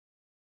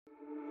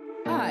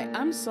Hi,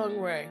 I'm Sung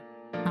Ray.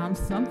 I'm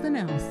something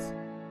else.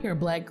 Here,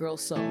 Black Girl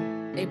Soul,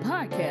 a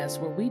podcast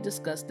where we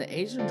discuss the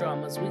Asian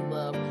dramas we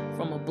love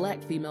from a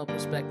black female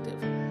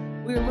perspective.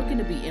 We are looking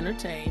to be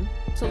entertained,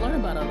 to learn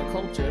about other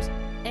cultures,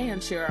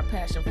 and share our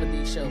passion for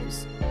these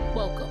shows.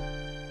 Welcome.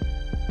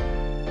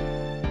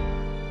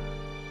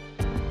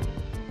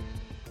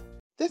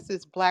 This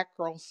is Black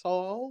Girl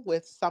Soul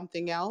with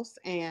Something Else,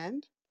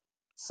 and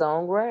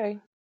Song Ray.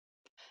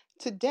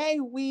 today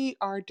we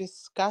are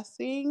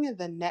discussing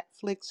the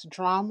Netflix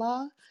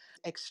drama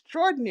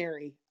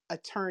Extraordinary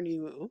Attorney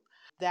Woo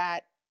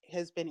that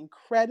has been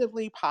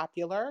incredibly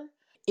popular.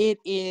 It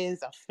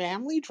is a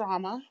family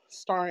drama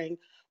starring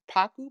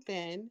Park Woo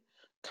Bin,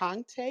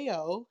 Kang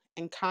Tae-oh,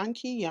 and Kang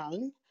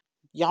Ki-young.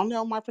 Y'all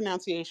know my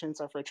pronunciations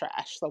are for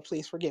trash, so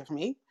please forgive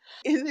me.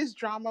 In this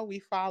drama, we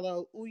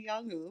follow Woo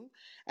Young-woo,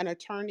 an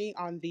attorney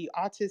on the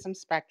autism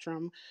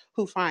spectrum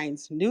who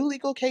finds new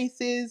legal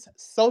cases,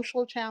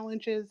 social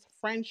challenges,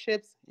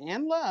 friendships,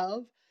 and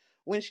love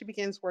when she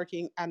begins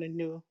working at a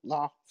new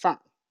law firm.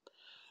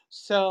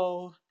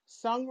 So,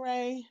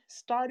 Sungray,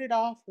 started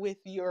off with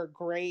your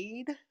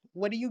grade.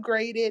 What do you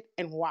grade it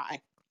and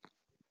why?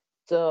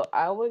 So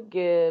I would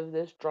give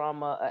this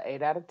drama a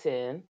 8 out of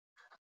 10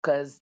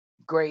 because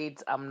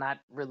grades, I'm not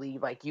really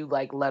like you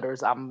like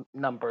letters, I'm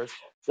numbers.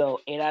 So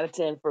 8 out of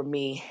 10 for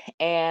me.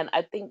 And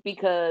I think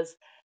because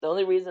the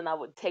only reason I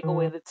would take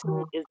away the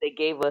 2 is they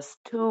gave us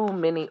too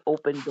many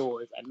open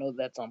doors. I know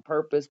that's on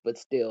purpose, but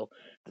still,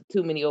 the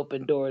too many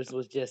open doors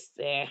was just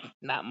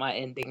not my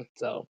ending.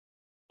 So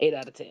 8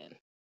 out of 10.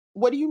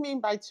 What do you mean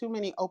by too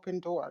many open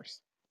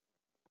doors?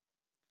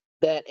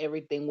 That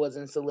everything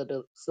wasn't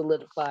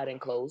solidified and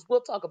closed.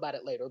 We'll talk about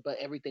it later, but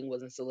everything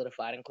wasn't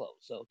solidified and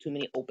closed. So too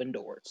many open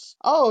doors.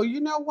 Oh,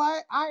 you know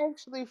what? I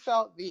actually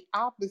felt the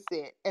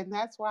opposite, and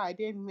that's why I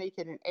didn't make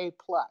it an A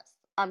plus.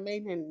 I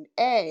made it an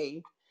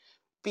A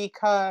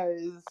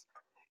because,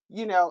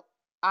 you know,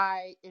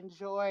 I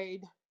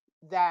enjoyed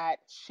that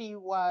she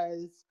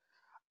was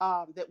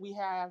that we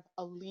have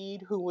a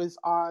lead who was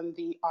on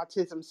the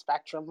autism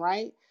spectrum,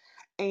 right?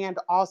 And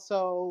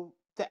also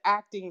the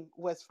acting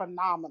was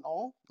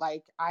phenomenal.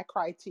 Like I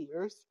cried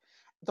tears.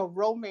 The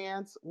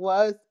romance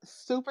was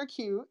super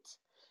cute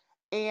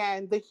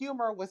and the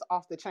humor was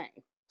off the chain.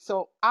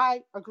 So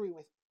I agree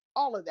with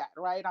all of that,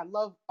 right? I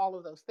love all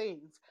of those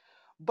things.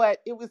 But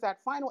it was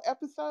that final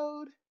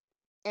episode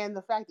and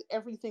the fact that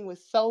everything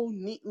was so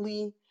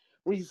neatly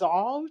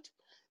resolved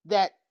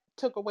that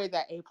took away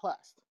that A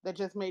plus. That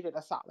just made it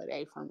a solid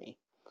A for me.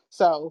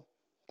 So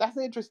that's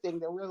interesting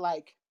that we're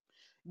like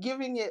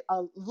giving it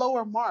a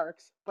lower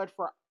marks, but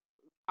for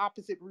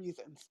opposite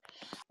reasons.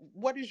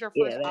 What is your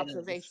Yeah, first that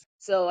observation? is.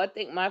 So I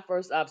think my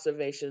first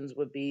observations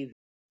would be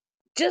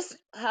just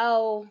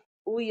how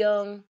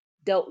Young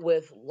dealt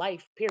with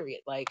life,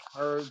 period. Like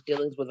her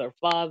dealings with her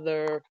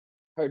father,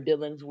 her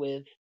dealings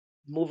with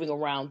moving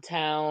around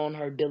town,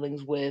 her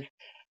dealings with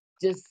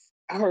just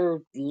her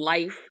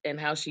life and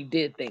how she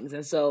did things.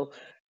 And so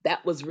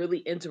that was really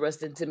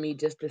interesting to me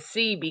just to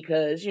see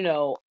because,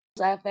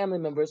 I have family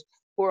members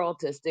who are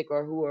autistic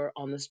or who are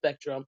on the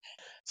spectrum.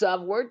 So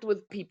I've worked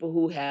with people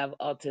who have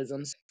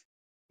autism,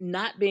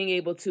 not being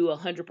able to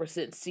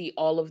 100% see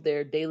all of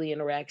their daily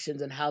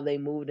interactions and how they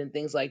moved and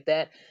things like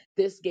that.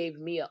 This gave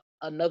me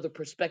another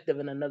perspective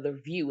and another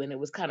view, and it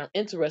was kind of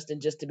interesting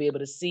just to be able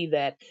to see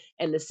that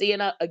and to see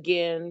it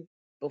again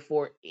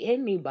before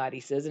anybody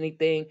says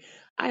anything.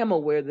 I am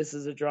aware this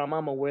is a drama.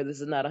 I'm aware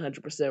this is not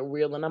 100%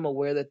 real, and I'm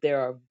aware that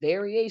there are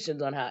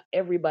variations on how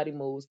everybody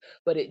moves,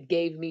 but it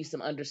gave me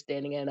some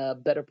understanding and a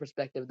better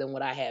perspective than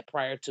what I had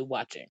prior to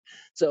watching.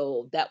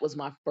 So that was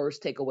my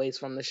first takeaways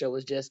from the show,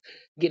 was just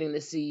getting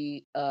to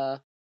see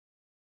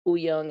Woo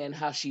Young and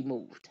how she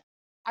moved.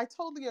 I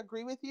totally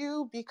agree with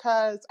you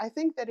because I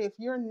think that if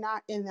you're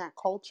not in that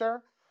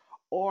culture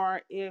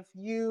or if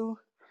you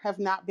have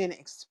not been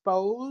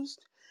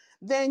exposed,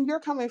 then you're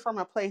coming from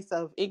a place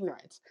of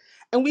ignorance.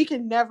 And we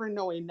can never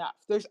know enough.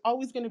 There's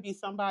always going to be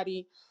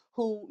somebody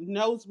who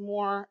knows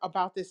more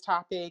about this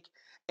topic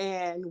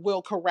and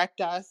will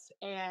correct us,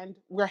 and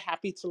we're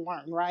happy to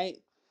learn, right?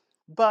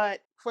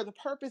 But for the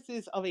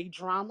purposes of a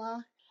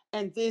drama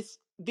and this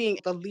being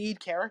the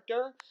lead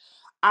character,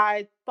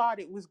 I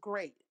thought it was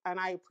great and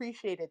I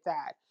appreciated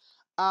that.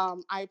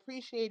 I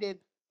appreciated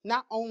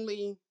not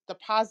only the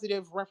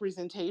positive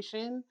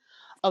representation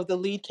of the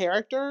lead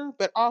character,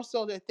 but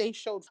also that they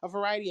showed a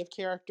variety of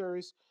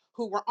characters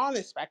who were on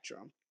the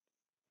spectrum.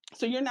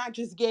 So you're not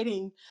just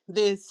getting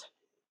this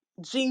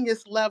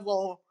genius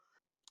level.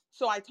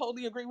 So I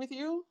totally agree with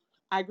you.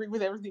 I agree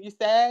with everything you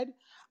said.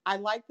 I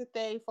like that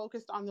they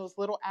focused on those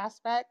little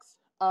aspects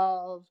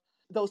of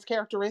those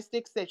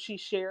characteristics that she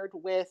shared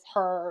with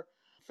her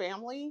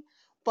family.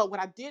 But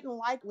what I didn't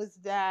like was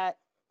that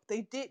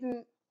they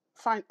didn't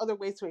find other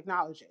ways to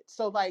acknowledge it.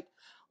 So, like,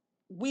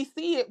 we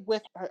see it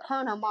with her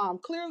and her mom.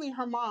 Clearly,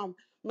 her mom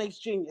makes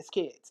genius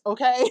kids,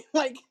 okay?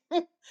 Like,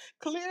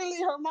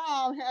 clearly, her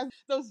mom has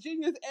those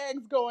genius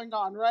eggs going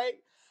on, right?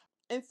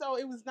 And so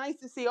it was nice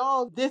to see,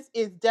 oh, this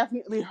is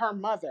definitely her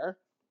mother.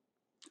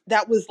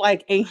 That was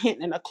like a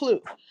hint and a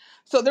clue.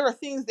 So there are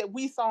things that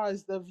we saw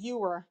as the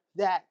viewer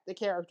that the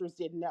characters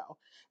didn't know.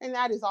 And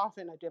that is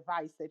often a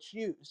device that's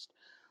used.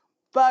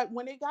 But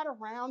when it got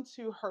around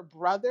to her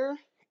brother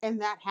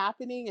and that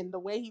happening and the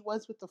way he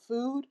was with the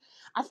food,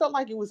 I felt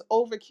like it was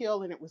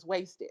overkill and it was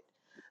wasted.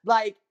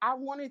 Like, I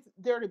wanted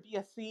there to be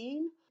a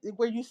scene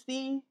where you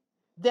see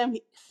them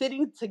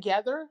sitting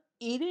together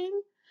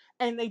eating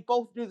and they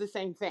both do the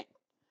same thing.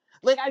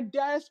 Like, I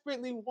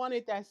desperately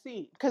wanted that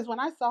scene because when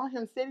I saw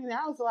him sitting there,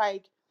 I was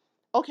like,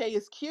 okay,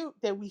 it's cute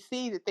that we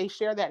see that they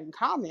share that in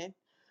common,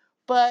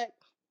 but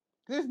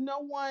there's no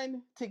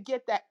one to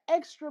get that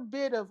extra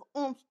bit of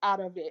oomph out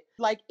of it.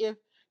 Like if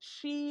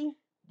she,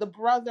 the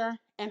brother,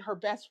 and her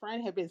best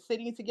friend had been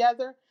sitting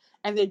together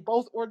and they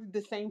both ordered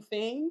the same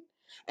thing,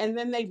 and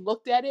then they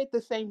looked at it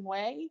the same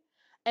way,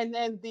 and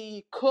then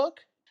the cook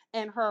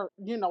and her,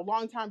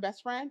 longtime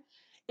best friend,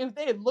 if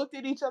they had looked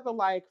at each other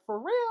like, for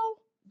real,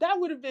 that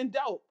would have been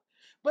dope.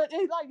 But they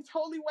like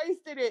totally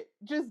wasted it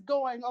just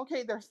going,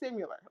 okay, they're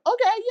similar.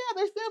 Okay, yeah,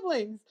 they're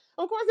siblings.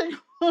 Of course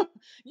they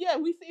yeah,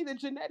 we see the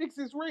genetics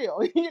is real,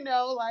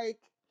 like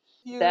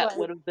you That like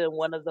would have been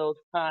one of those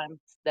times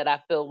that I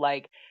feel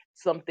like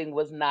something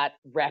was not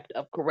wrapped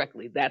up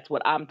correctly. That's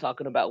what I'm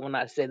talking about when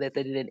I say that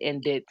they didn't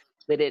end it.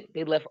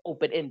 They left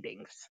open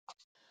endings.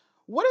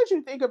 what did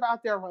you think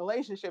about their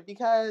relationship?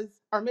 Because,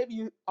 or maybe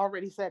you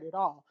already said it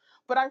all,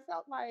 but I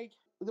felt like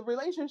the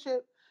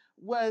relationship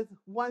was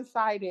one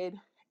sided.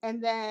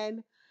 And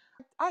then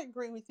I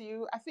agree with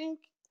you. I think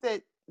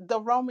that the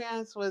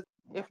romance was,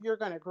 if you're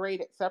going to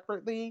grade it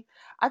separately,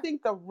 I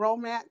think the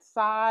romance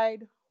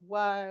side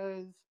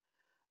was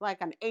like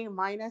an A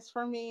minus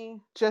for me,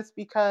 just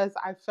because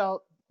I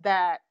felt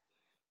that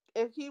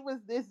if he was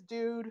this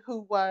dude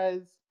who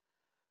was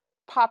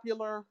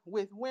popular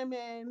with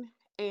women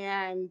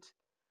and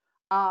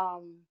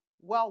um,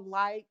 well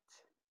liked,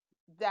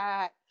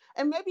 that,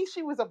 and maybe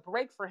she was a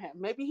break for him.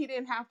 Maybe he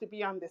didn't have to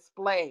be on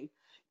display.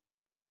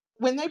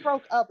 When they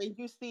broke up, and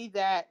you see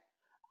that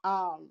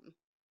um,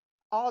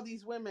 all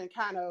these women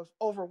kind of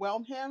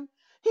overwhelm him,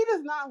 he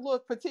does not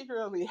look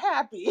particularly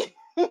happy.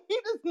 He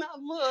does not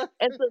look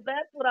And so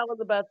that's what I was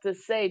about to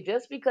say.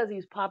 Just because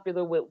he's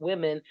popular with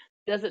women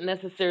doesn't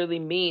necessarily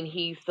mean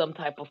he's some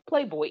type of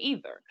playboy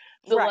either.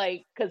 So right,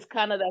 like, because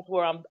kind of that's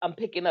where I'm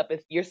picking up.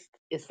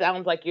 It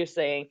sounds like you're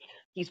saying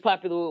he's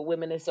popular with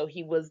women, and so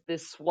he was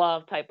this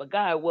suave type of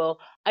guy. Well,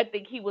 I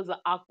think he was an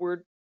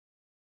awkward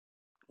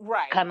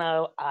right, kind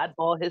of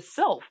oddball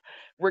himself,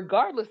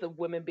 regardless of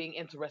women being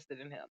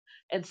interested in him.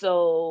 And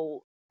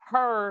so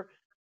her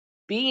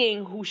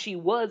being who she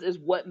was is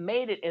what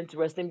made it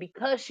interesting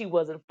because she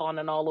wasn't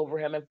fawning all over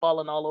him and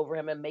falling all over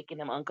him and making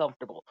him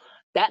uncomfortable.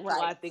 That's why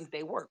right, I think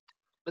they worked.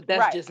 But that's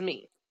right. just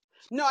me.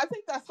 No, I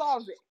think that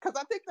solves it because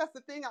I think that's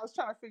the thing I was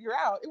trying to figure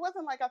out. It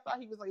wasn't like I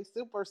thought he was like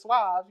super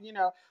suave,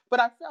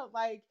 but I felt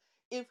like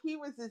if he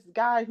was this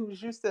guy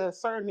who's used to a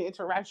certain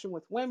interaction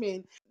with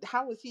women,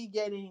 how was he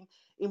getting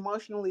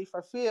emotionally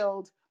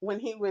fulfilled when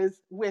he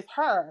was with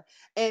her?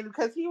 And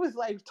because he was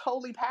like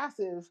totally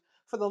passive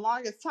for the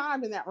longest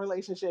time in that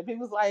relationship, he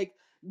was like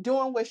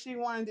doing what she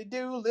wanted to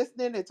do,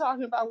 listening and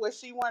talking about what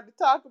she wanted to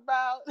talk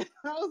about.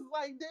 I was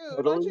like,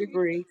 dude, aren't Totally you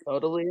agree.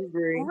 Totally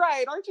agree.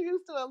 right? Aren't you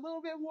used to a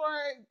little bit more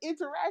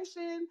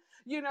interaction,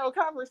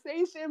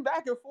 conversation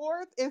back and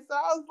forth? And so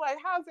I was like,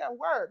 how's that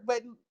work?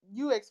 But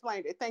you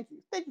explained it. Thank you.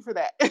 Thank you for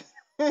that.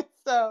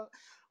 So,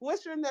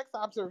 what's your next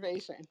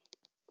observation?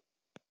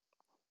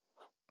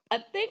 I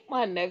think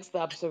my next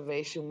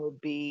observation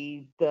would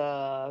be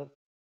the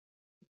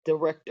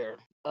director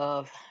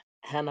of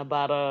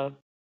Hanabata,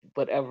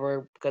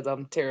 whatever, because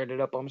I'm tearing it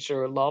up, I'm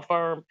sure, law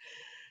firm,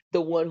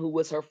 the one who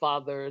was her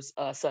father's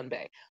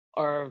Sunbay,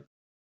 or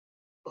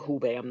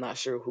Hubei, I'm not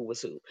sure who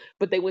was who,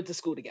 but they went to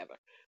school together.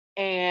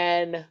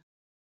 And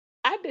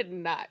I did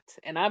not.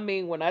 And I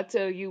mean, when I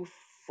tell you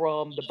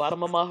from the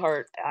bottom of my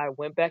heart, I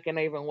went back and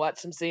I even watched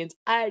some scenes.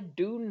 I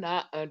do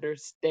not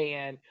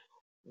understand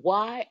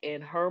why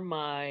in her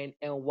mind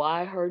and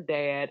why her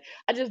dad,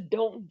 I just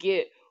don't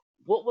get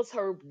what was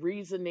her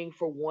reasoning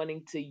for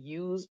wanting to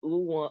use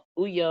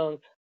Young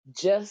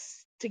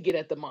just to get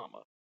at the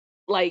mama.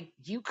 Like,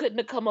 you couldn't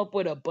have come up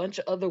with a bunch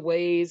of other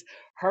ways,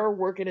 her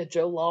working at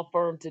your law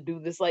firm to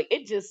do this. Like,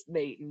 it just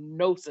made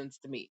no sense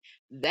to me.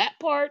 That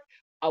part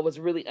I was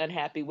really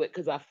unhappy with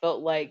because I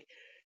felt like,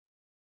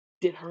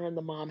 did her and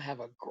the mom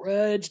have a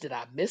grudge? Did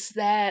I miss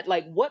that?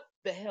 Like, what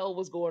the hell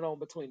was going on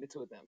between the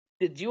two of them?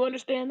 Did you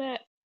understand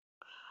that?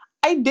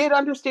 I did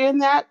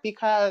understand that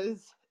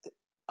because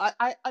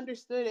I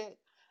understood it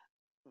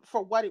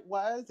for what it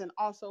was, and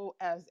also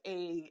as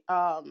a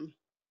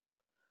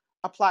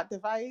plot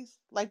device.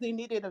 Like they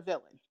needed a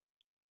villain,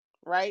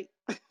 right?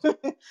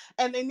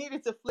 And they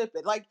needed to flip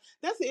it. Like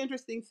that's the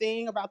interesting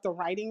thing about the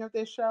writing of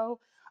this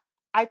show.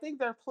 I think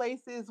there are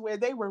places where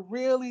they were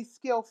really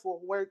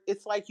skillful, where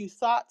it's like you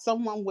thought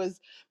someone was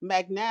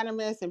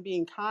magnanimous and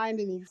being kind,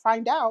 and you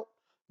find out,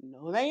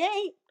 no, they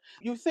ain't.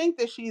 You think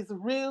that she's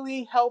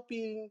really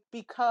helping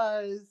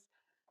because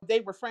they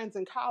were friends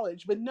in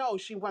college, but no,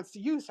 she wants to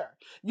use her.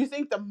 You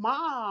think the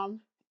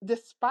mom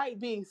despite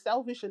being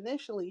selfish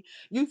initially,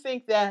 you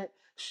think that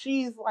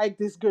she's like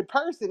this good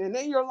person, and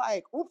then you're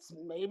like, oops,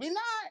 maybe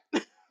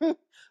not.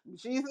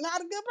 She's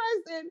not a good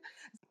person.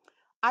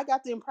 I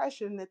got the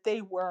impression that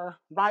they were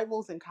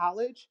rivals in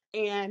college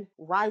and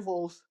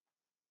rivals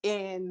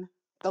in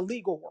the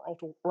legal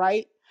world,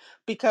 right?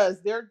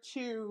 Because their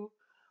two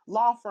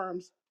law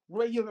firms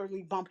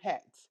regularly bump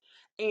heads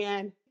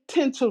and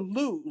tend to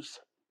lose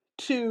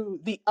to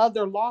the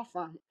other law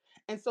firm.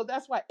 And so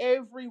that's why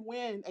every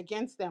win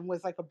against them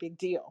was like a big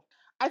deal.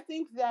 I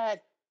think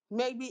that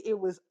maybe it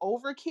was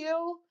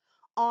overkill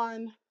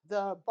on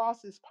the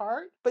boss's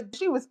part, but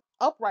she was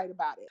upright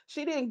about it.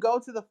 She didn't go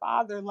to the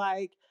father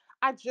like,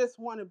 I just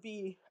want to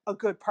be a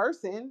good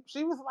person.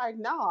 She was like,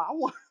 no, I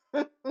want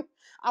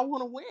I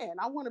want to win.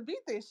 I want to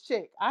beat this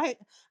chick. I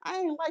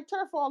ain't liked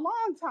her for a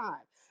long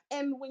time.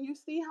 And when you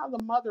see how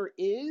the mother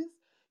is,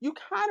 you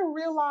kind of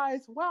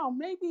realize, wow,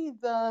 maybe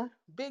the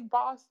big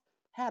boss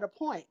had a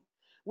point.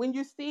 When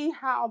you see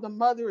how the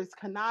mother is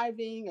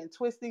conniving and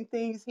twisting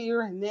things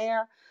here and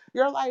there,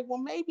 you're like, well,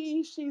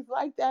 maybe she's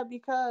like that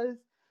because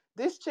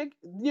this chick,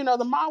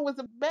 the mom was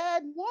a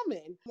bad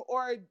woman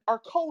or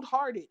cold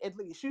hearted, at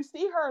least. You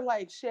see her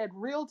like shed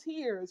real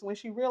tears when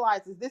she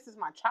realizes this is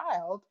my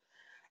child,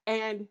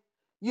 and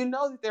you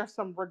know that there's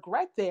some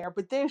regret there,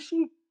 but then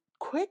she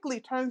quickly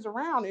turns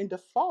around and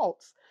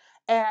defaults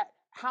at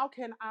how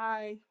can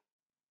I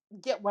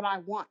get what I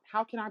want?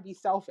 How can I be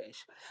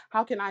selfish?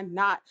 How can I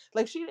not?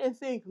 Like, she didn't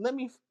think, let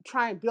me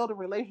try and build a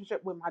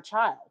relationship with my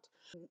child.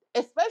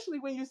 Especially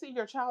when you see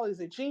your child is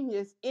a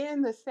genius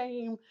in the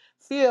same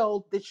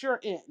field that you're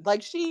in.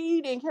 Like,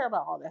 she didn't care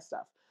about all that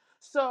stuff.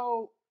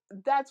 So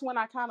that's when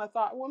I kind of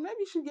thought, well,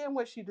 maybe she's getting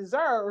what she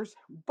deserves,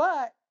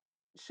 but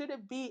should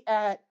it be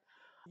at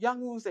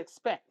Young Woo's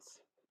expense?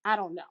 I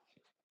don't know.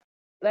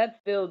 That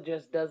still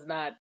just does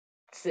not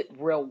sit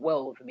real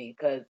well with me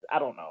because I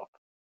don't know.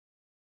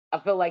 I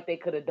feel like they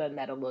could have done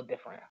that a little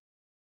different.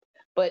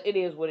 But it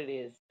is what it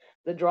is.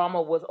 The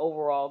drama was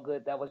overall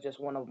good. That was just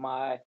one of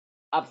my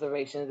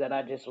observations that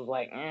I just was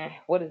like,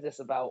 what is this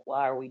about?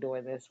 Why are we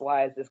doing this?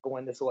 Why is this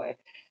going this way?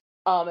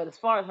 And as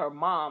far as her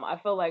mom, I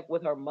feel like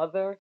with her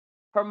mother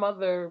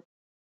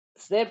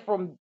said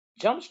from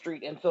Jump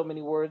Street in so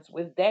many words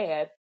with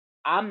dad,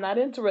 I'm not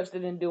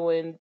interested in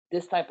doing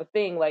this type of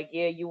thing. Like,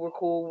 yeah, you were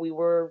cool, we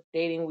were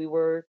dating, we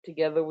were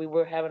together, we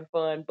were having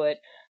fun, but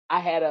I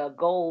had a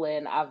goal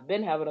and I've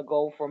been having a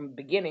goal from the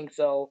beginning,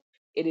 so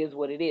it is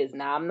what it is.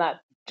 Now, I'm not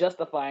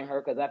justifying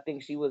her because I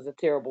think she was a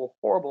terrible,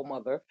 horrible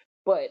mother,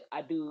 but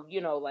I do,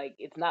 like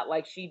it's not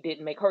like she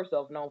didn't make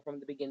herself known from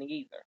the beginning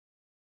either.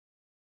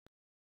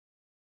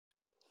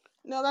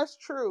 No, that's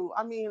true.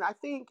 I mean, I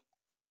think,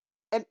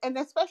 and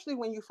especially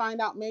when you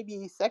find out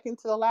maybe second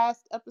to the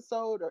last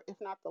episode, or if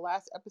not the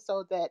last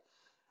episode, that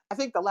I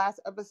think the last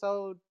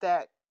episode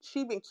that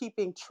she been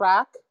keeping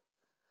track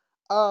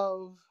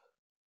of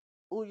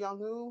Woo Young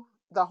Woo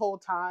the whole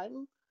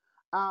time.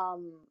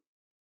 Um,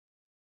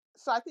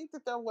 so I think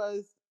that there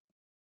was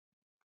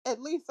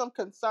at least some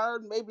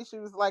concern. Maybe she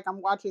was like,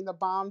 I'm watching the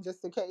bomb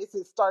just in case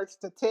it starts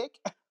to tick.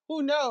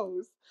 Who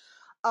knows?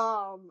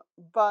 Um,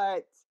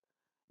 but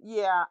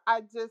yeah,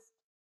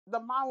 the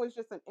mom was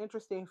just an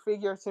interesting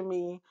figure to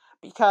me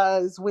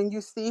because when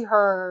you see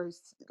her,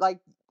 like,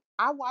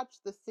 I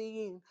watched the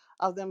scene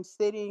of them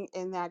sitting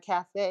in that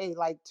cafe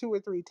like two or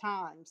three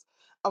times,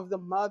 of the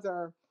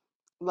mother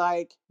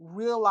like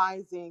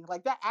realizing,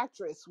 like, that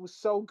actress was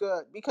so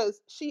good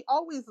because she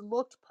always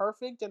looked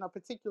perfect in a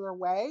particular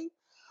way,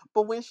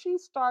 but when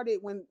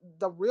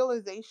the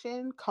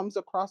realization comes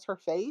across her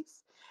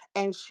face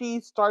and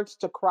she starts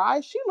to cry,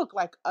 she looked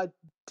like a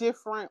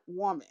different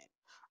woman.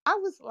 I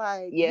was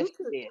like, Yes,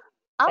 she did.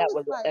 I That was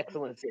was an like,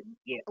 excellent scene.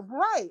 Yeah.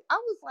 right. I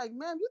was like,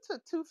 man, you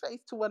took Two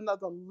Face to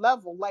another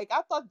level. Like,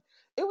 I thought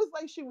it was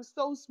like she was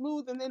so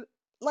smooth, and then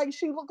like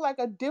she looked like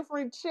a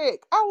different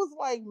chick. I was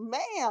like,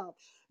 ma'am,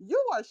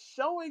 you are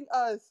showing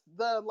us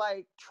the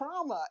like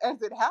trauma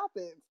as it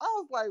happens. I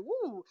was like,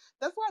 woo.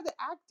 That's why the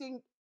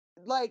acting,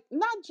 like,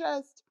 not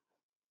just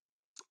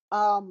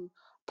um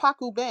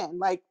Paku Ben.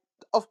 Like,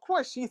 of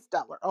course she's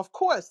stellar. Of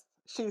course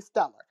she's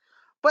stellar.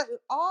 But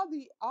all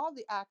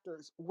the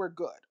actors were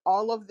good.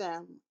 All of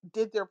them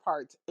did their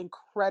parts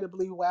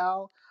incredibly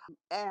well.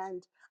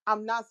 And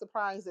I'm not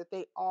surprised that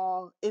they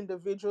all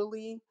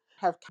individually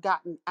have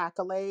gotten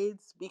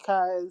accolades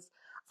because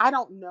I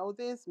don't know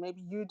this,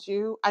 maybe you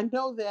do. I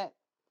know that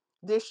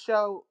this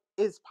show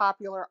is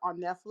popular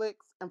on Netflix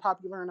and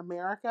popular in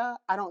America.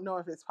 I don't know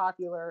if it's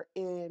popular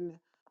in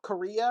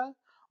Korea,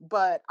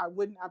 but I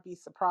would not be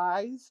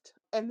surprised.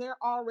 And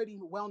they're already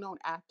well known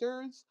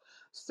actors.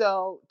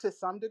 So, to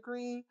some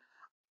degree,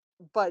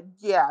 but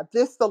yeah,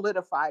 this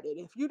solidified it.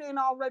 If you didn't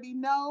already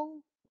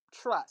know,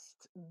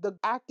 trust. The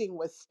acting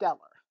was stellar.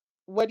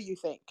 What do you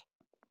think?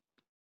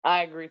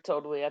 I agree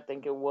totally. I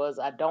think it was.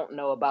 I don't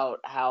know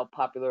about how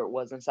popular it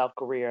was in South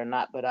Korea or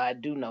not, but I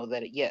do know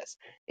that yes,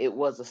 it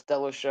was a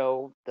stellar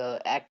show. The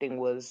acting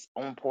was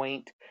on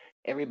point.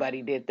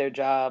 Everybody did their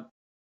job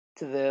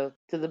to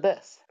the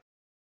best.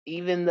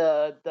 Even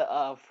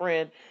the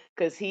friend,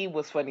 because he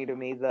was funny to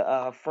me.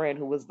 The friend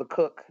who was the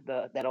cook,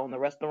 the that owned the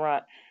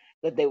restaurant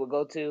that they would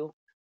go to.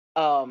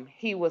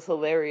 He was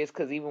hilarious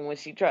because even when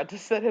she tried to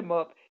set him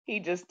up, he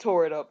just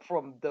tore it up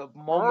from the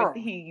moment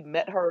Girl. he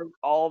met her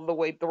all the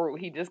way through.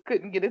 He just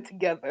couldn't get it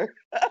together.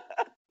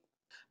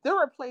 There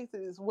were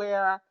places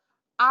where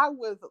I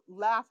was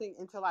laughing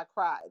until I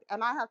cried,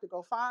 and I have to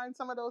go find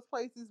some of those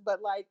places.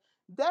 But like,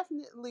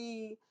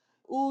 definitely,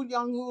 Woo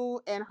Young Woo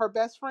and her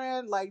best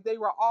friend, like they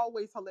were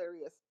always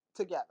hilarious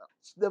together.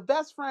 The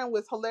best friend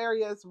was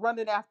hilarious,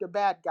 running after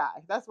bad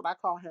guy. That's what I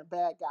call him,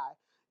 bad guy.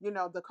 You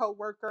know, the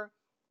coworker,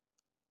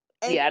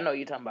 and Yeah, I know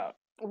you're talking about.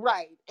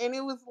 right. And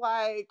it was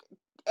like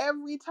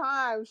every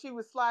time she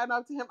was sliding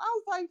up to him, I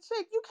was like,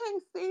 chick, you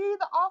can't see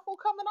the awful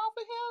coming off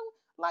of him?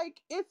 Like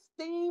it's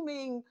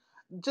steaming,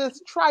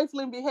 just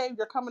trifling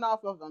behavior coming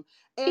off of him.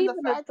 And the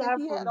Even fact that aside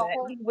he had from a that,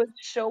 whole he was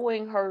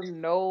showing her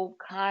no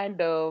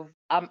kind of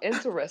I'm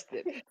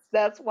interested.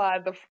 That's why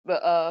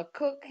the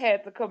cook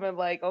had to come in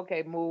like,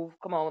 okay, move,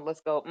 come on,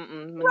 let's go.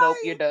 Nope,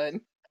 you're right,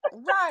 done.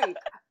 right.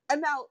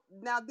 And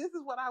now this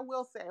is what I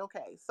will say.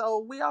 Okay,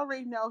 so we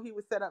already know he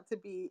was set up to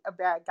be a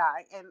bad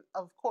guy. And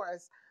of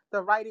course,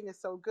 the writing is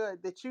so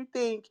good that you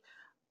think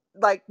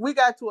like we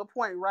got to a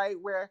point right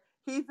where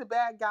he's the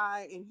bad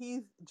guy and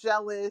he's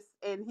jealous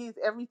and he's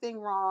everything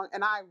wrong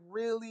and I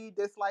really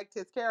disliked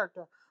his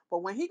character,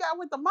 but when he got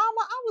with the mama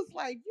I was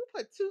like, you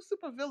put two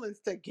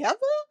supervillains together.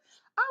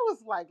 I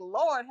was like,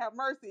 Lord have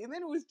mercy. And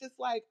then it was just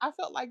like I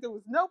felt like there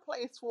was no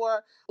place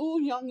for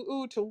Ooh Young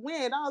Ooh to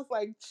win. I was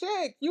like,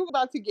 chick, you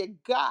about to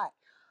get got.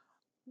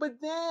 But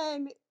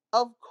then,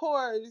 of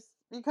course,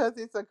 because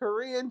it's a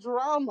Korean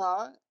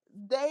drama,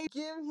 they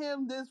give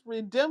him this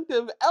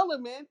redemptive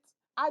element.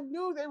 I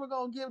knew they were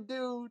gonna give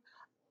dude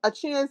a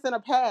chance and a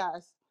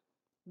pass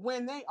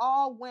when they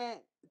all went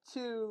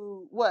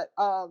to what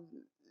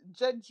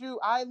Jeju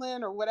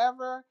Island or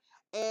whatever,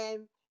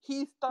 and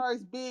he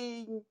starts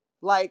being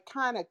like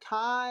kind of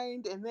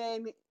kind, and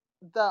then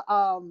the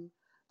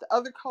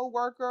other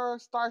coworker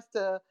starts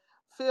to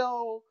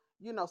feel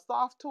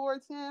soft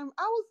towards him.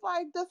 I was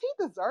like, does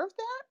he deserve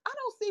that? I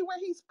don't see where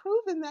he's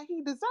proven that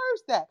he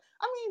deserves that.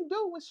 I mean,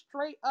 dude was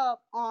straight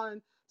up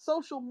on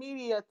social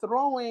media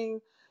throwing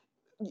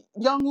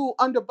Youngwoo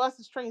under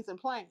buses, trains, and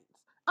planes.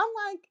 I'm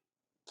like,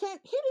 can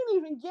he didn't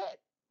even get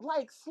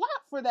like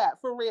slapped for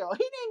that for real.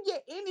 He didn't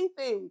get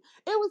anything.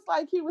 It was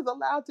like he was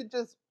allowed to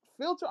just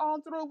filter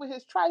on through with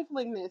his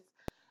triflingness.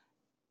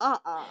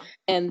 Uh-uh.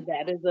 And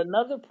that is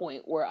another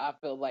point where I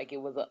feel like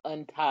it was a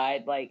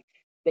untied, like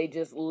they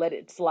just let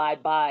it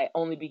slide by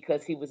only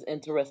because he was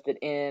interested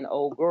in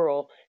old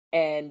girl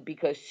and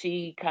because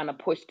she kind of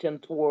pushed him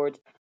towards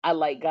I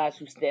like guys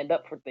who stand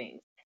up for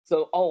things.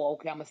 So, oh,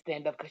 okay, I'm gonna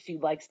stand up because she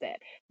likes that,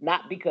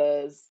 not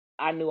because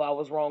I knew I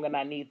was wrong and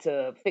I need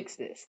to fix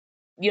this.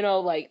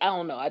 Like I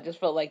don't know. I just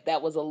felt like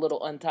that was a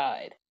little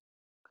untied.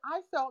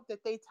 I felt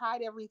that they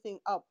tied everything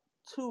up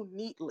too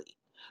neatly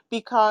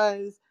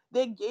because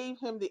they gave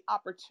him the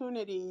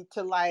opportunity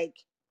to like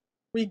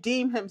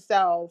redeem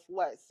himself.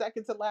 What,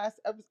 second to last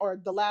episode or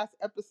the last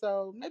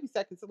episode, maybe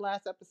second to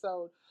last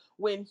episode,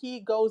 when he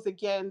goes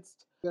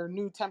against their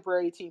new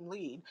temporary team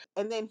lead,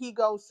 and then he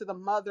goes to the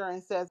mother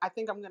and says, I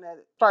think I'm gonna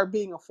start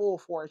being a fool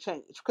for a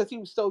change, because he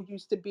was so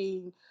used to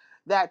being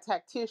that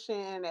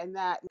tactician and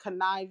that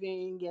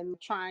conniving and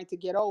trying to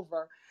get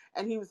over,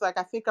 and he was like,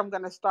 I think I'm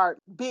gonna start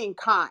being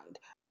kind.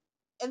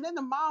 And then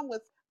the mom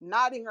was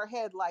nodding her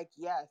head like,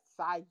 yes,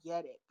 I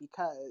get it,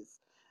 because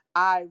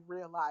I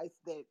realized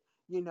that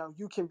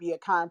you can be a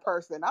kind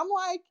person. I'm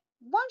like,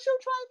 weren't you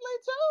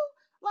trifling too?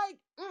 Like,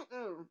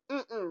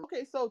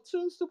 okay, so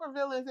two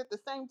supervillains at the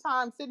same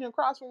time sitting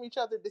across from each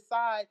other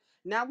decide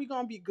now we're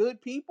gonna be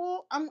good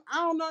people. I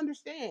don't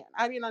understand.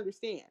 I didn't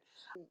understand.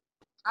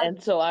 I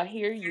And so I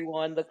hear you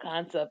on the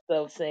concept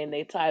of saying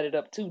they tied it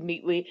up too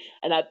neatly.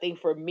 And I think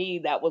for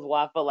me, that was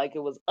why I felt like it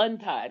was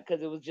untied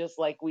because it was just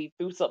like we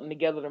threw something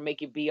together to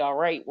make it be all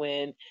right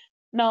when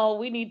no,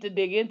 we need to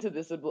dig into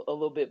this a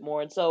little bit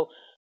more. And so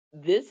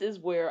this is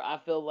where I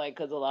feel like,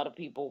 because a lot of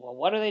people, well,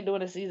 what are they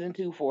doing a season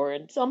two for?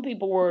 And some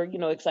people were,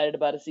 excited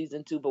about a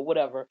season two, but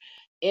whatever.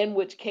 In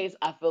which case,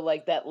 I feel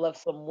like that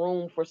left some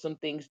room for some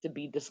things to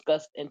be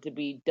discussed and to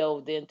be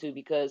delved into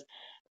because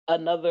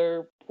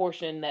another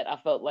portion that I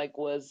felt like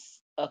was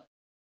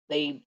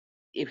they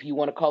if you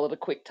want to call it a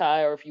quick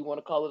tie or if you want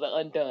to call it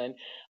an undone,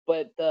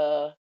 but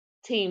the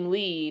team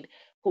lead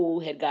who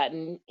had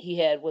gotten he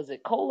had was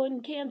it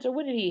colon cancer?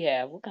 What did he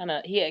have? What kind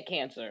of he had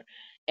cancer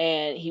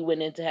and he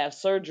went in to have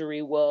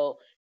surgery. Well,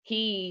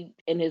 he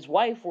and his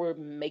wife were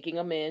making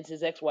amends,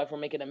 his ex-wife were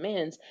making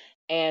amends,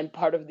 and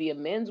part of the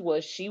amends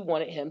was she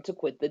wanted him to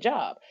quit the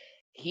job.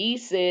 He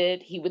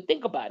said he would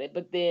think about it,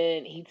 but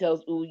then he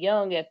tells Woo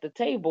Young at the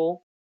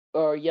table,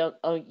 or Young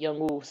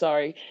Woo,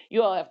 sorry.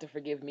 You all have to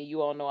forgive me.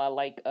 You all know I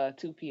like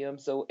 2 p.m.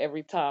 So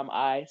every time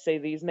I say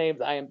these names,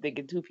 I am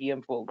thinking 2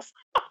 p.m. folks.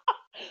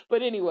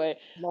 But anyway,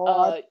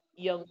 Lord.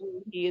 Young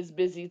Woo, he is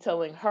busy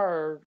telling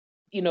her,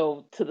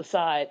 to the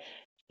side,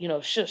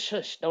 shush,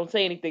 shush, don't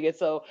say anything. And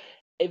so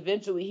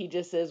eventually he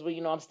just says, well,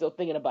 I'm still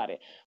thinking about it.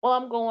 Well,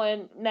 I'm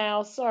going,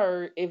 now,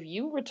 sir, if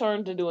you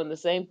return to doing the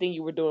same thing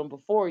you were doing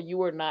before,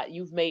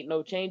 you've made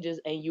no changes,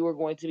 and you are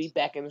going to be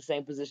back in the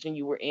same position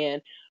you were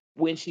in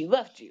when she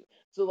left you.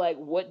 So, like,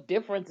 what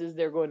difference is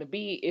there going to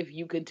be if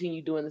you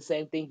continue doing the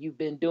same thing you've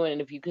been doing,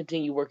 and if you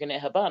continue working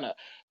at Habana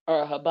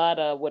or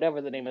Habada,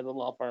 whatever the name of the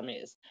law firm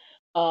is?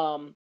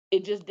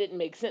 It just didn't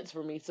make sense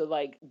for me. So,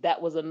 like,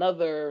 that was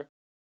another,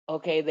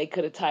 okay, they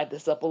could have tied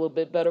this up a little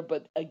bit better.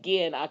 But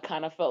again, I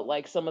kind of felt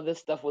like some of this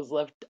stuff was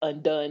left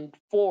undone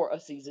for a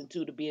season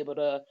two to be able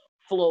to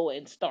flow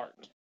and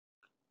start.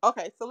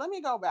 Okay, so let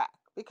me go back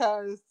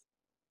because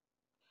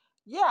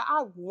yeah,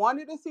 I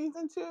wanted a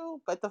season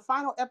two, but the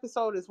final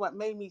episode is what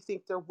made me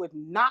think there would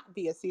not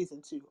be a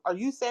season two. Are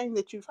you saying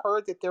that you've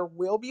heard that there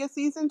will be a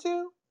season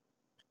two?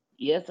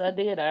 Yes, I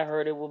did. I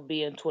heard it will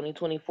be in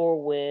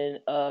 2024 when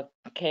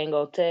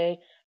Kangote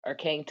or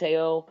Kang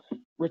Teo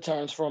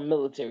returns from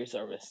military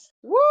service.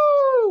 Woo!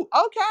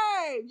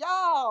 Okay,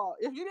 y'all.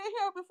 If you didn't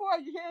hear it before,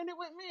 you're hearing it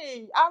with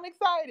me. I'm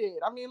excited.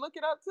 I mean, look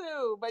it up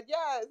too. But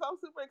yes, I'm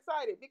super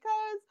excited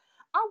because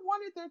I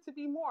wanted there to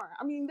be more.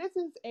 I mean, this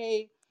is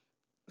a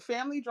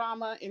family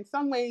drama. In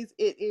some ways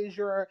it is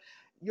your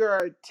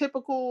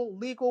typical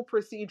legal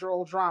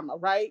procedural drama,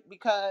 right?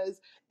 Because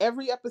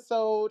every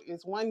episode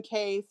is one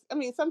case. I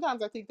mean,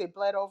 sometimes I think they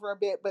bled over a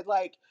bit, but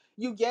like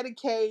you get a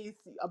case,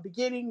 a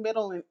beginning,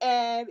 middle, and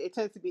end. It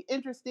tends to be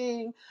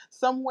interesting.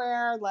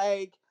 Somewhere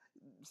like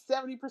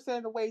 70%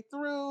 of the way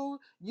through,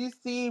 you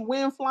see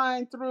wind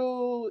flying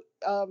through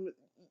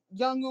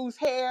Youngoo's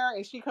hair,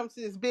 and she comes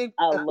to this big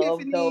I love those.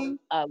 epiphany.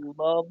 I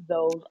love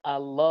those. I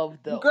love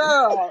those.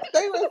 Girl,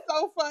 they were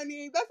so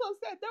funny. That's what I'm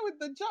saying. There was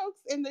the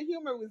jokes and the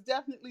humor was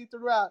definitely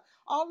throughout.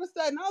 All of a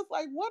sudden, I was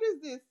like, "What is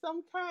this?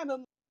 Some kind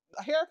of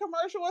hair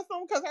commercial or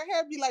something?" Because her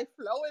hair be like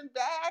flowing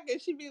back, and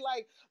she'd be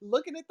like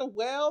looking at the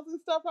wells and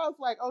stuff. I was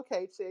like,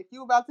 "Okay, chick,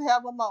 you about to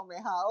have a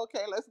moment, huh?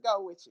 Okay, let's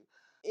go with you."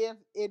 If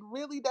it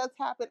really does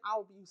happen,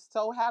 I'll be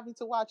so happy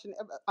to watch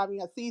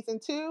a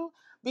season two,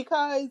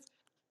 because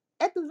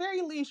at the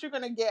very least you're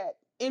going to get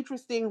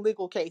interesting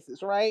legal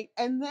cases, right?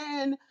 And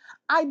then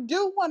I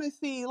do want to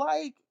see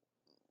like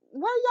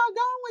where y'all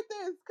going with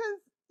this, cuz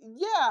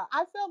yeah,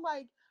 I felt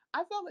like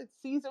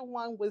season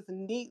 1 was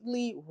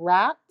neatly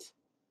wrapped,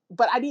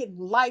 but I didn't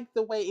like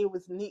the way it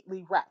was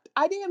neatly wrapped.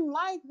 I didn't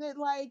like that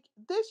like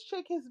this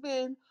chick has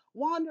been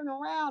wandering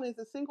around as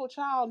a single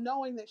child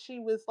knowing that she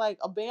was like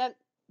abandoned.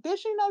 Did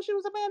she know she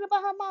was abandoned by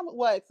her mom?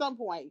 Well, at some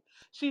point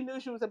she knew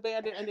she was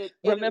abandoned, and it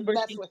Remember,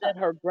 messed she with her. said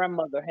her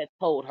grandmother had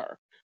told her,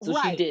 so she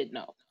Right. did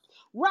know.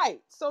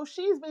 Right. So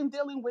she's been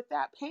dealing with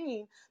that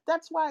pain.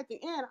 That's why at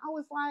the end I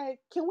was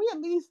like, can we at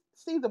least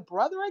see the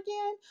brother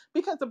again?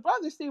 Because the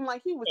brother seemed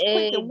like he was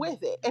quick and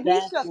with it. And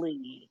he's just,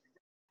 Exactly.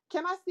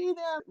 can I see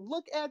them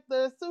look at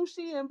the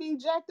sushi and be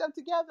jacked up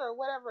together or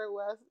whatever it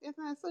was? Isn't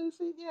that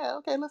sushi? Yeah,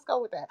 okay, let's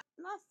go with that.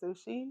 Not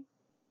sushi.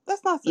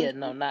 That's not Yeah,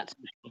 no, sushi. not.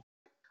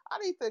 I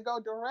need to go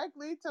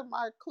directly to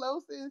my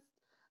closest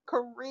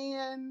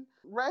Korean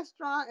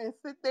restaurant and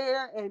sit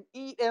there and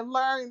eat and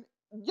learn.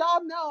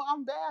 Y'all know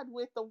I'm bad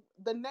with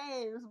the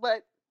names,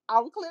 but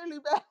I'm clearly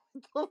bad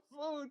with the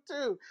food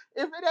too.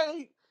 If it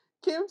ain't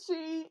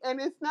kimchi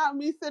and it's not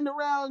me sitting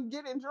around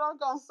getting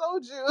drunk on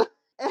soju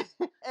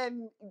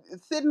and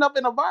sitting up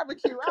in a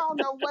barbecue, I don't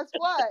know what's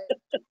what.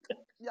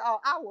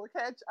 Y'all, I will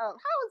catch up.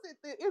 How is it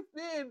that it's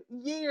been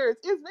years?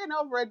 It's been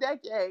over a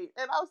decade,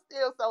 and I'm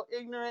still so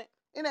ignorant.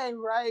 It ain't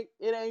right.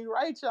 It ain't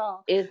right,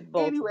 y'all. It's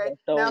both of Anyway, us.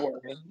 Don't now,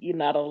 worry. You're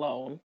not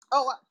alone.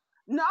 oh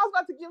no, I was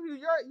about to give you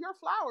your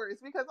flowers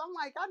because I'm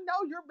like, I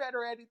know you're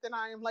better at it than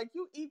I am. Like,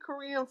 you eat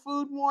Korean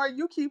food more,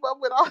 you keep up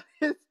with all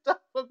this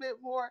stuff a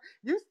bit more,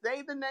 you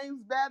say the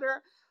names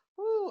better.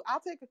 Ooh, I'll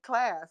take a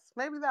class.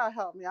 Maybe that'll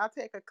help me. I'll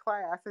take a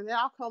class and then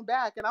I'll come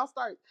back and I'll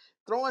start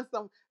throwing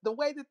some the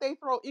way that they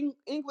throw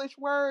English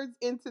words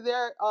into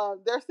their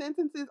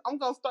sentences. I'm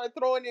gonna start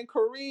throwing in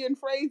Korean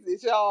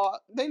phrases, y'all.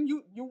 Then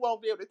you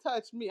won't be able to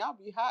touch me. I'll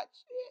be hot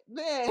shit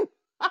then.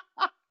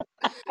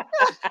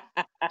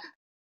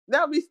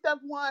 That'll be step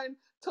one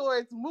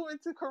towards moving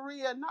to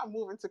Korea. Not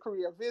moving to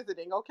Korea,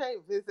 visiting. Okay,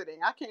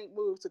 visiting. I can't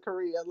move to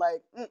Korea.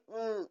 Like, but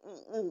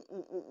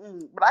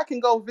I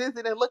can go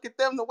visit and look at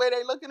them the way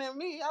they looking at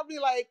me. I'll be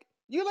like,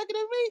 you looking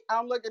at me?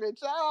 I'm looking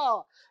at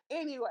y'all.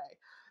 Anyway,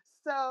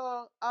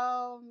 so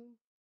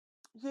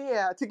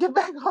yeah. To get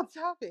back on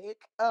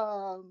topic,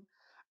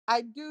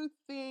 I do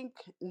think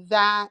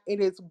that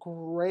it is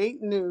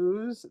great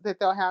news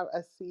that they'll have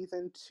a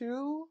season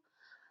two.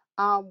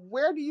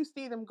 Where do you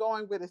see them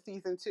going with a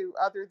season two,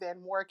 other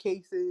than more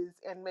cases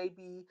and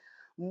maybe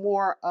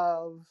more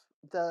of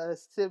the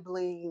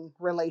sibling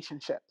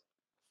relationship?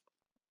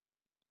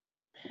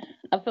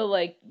 I feel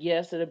like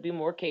yes, it'll be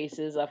more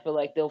cases. I feel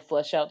like they'll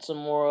flesh out some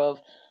more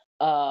of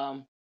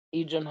um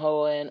Lee Jun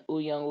Ho and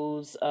Woo Young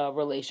Woo's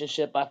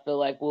relationship. I feel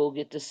like we'll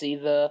get to see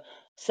the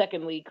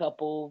second lead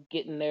couple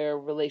getting their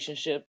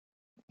relationship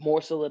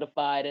more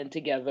solidified and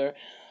together.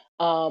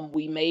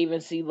 We may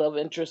even see love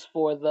interest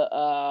for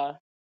the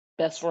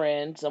best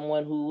friend,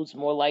 someone who's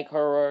more like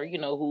her, or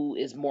who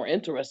is more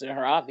interested in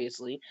her,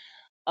 obviously.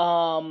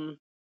 Um,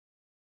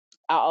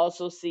 I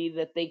also see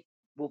that they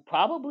will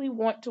probably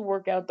want to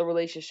work out the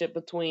relationship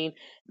between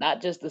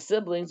not just the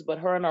siblings, but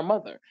her and her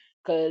mother.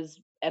 Because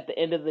at the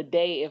end of the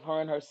day, if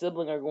her and her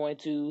sibling are going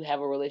to have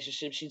a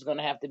relationship, she's going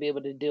to have to be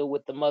able to deal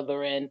with the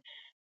mother and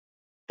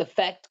the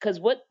fact. Because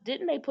what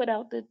didn't they put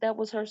out that that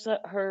was her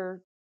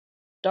her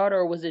daughter,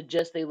 or was it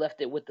just they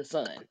left it with the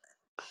son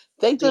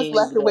They just being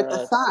left it with the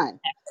the? son.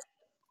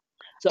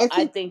 So And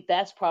I see, think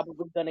that's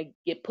probably going to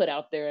get put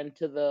out there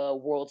into the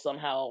world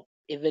somehow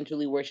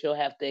eventually, where she'll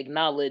have to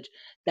acknowledge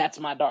that's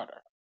my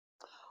daughter.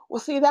 well,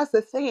 see, that's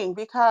the thing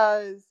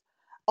because,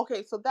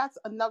 okay, so that's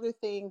another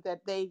thing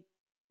that they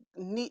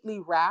neatly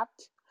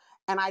wrapped,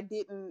 and I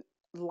didn't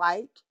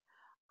like.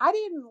 I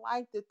didn't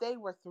like that they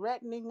were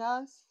threatening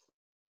us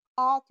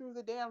all through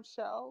the damn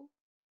show.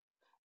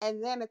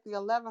 And then at the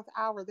 11th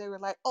hour, they were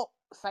like, oh,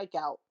 psych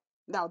out.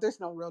 No, there's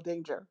no real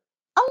danger.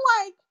 I'm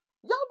like,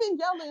 y'all been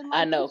yelling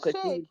I like know, this because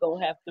she chick. was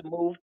gonna have to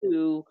move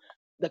to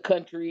the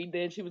country,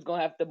 then she was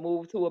gonna have to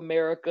move to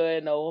America,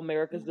 and oh,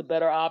 America's the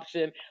better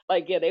option.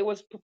 Like, yeah, they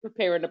was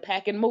preparing to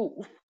pack and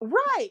move.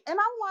 Right. And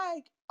I'm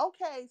like,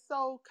 okay,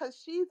 so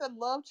because she's a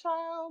love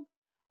child,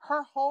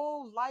 her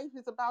whole life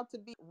is about to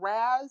be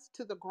razzed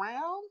to the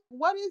ground.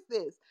 What is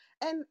this?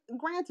 And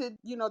granted,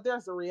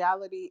 there's a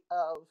reality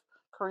of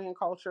Korean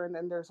culture and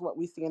then there's what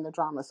we see in the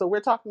drama. So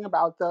we're talking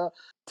about the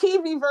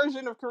TV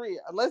version of Korea.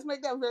 Let's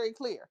make that very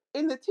clear.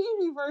 In the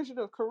TV version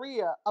of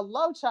Korea, a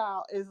love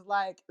child is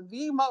like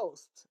the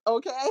most,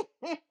 okay?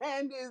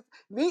 And is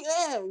the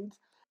end.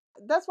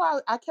 That's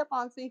why I kept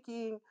on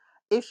thinking,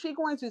 is she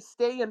going to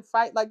stay and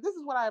fight? Like, this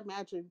is what I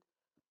imagined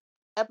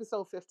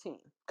episode 15,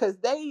 because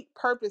they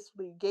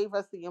purposely gave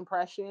us the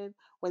impression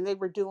when they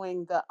were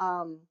doing the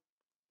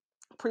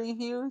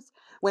previews,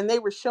 when they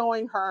were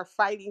showing her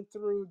fighting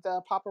through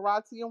the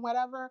paparazzi and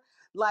whatever,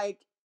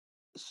 like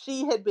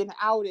she had been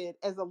outed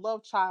as a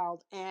love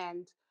child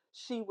and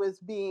she was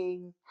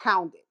being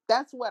hounded.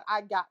 That's what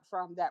I got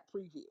from that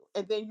preview.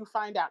 And then you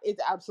find out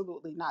it's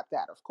absolutely not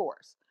that, of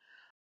course.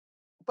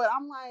 But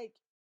I'm like,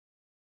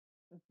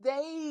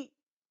 they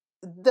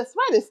the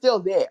threat is still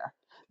there.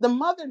 The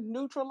mother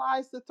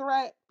neutralized the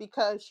threat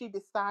because she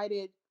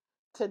decided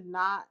to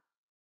not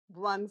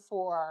run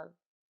for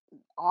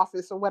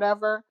office or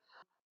whatever.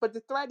 But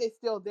the threat is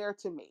still there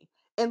to me,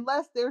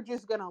 unless they're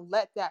just going to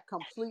let that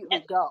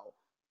completely go.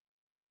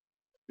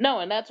 No,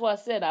 and that's why I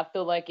said I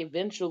feel like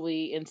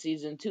eventually in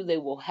season two they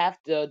will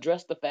have to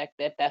address the fact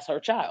that that's her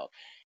child.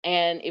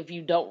 And if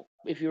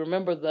you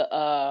remember,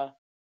 the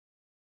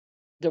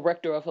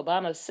director of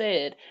Habana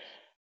said,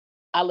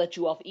 "I let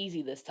you off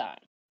easy this time,"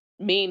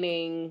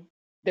 meaning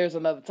there's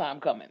another time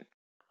coming.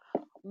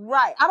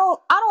 Right. I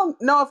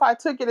don't know if I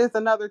took it as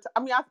another I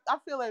mean, I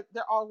feel like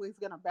they're always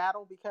going to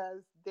battle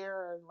because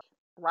they're like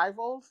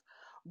rivals,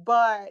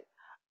 but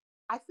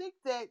I think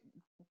that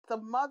the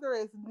mother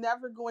is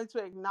never going to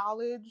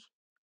acknowledge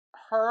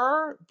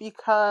her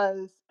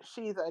because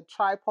she's a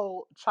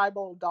tribal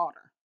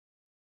daughter.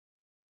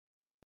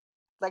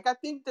 Like I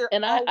think they're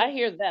And I always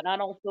hear that. I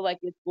don't feel like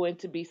it's going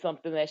to be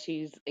something that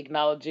she's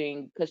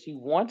acknowledging because she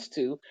wants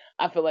to.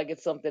 I feel like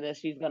it's something that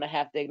she's going to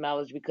have to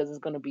acknowledge because it's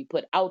going to be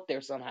put out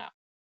there somehow.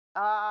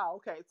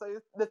 okay. So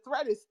the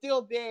threat is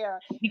still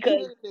there, even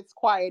Because if it's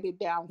quieted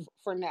down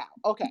for now.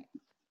 Okay.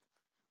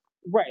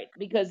 right,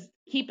 because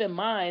keep in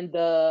mind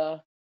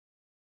the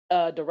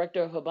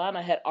director of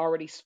Habana had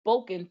already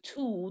spoken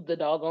to the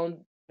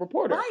doggone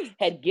reporter, Right.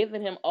 had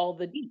given him all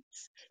the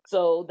deets.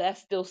 So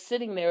that's still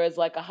sitting there as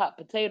like a hot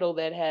potato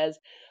that has,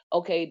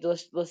 okay,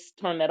 let's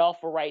turn that off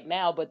for right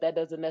now, but that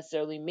doesn't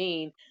necessarily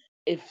mean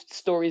if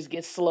stories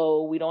get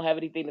slow, we don't have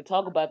anything to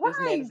talk about, this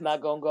man is Right.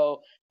 not gonna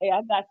go, hey,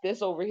 I got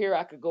this over here,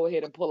 I could go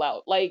ahead and pull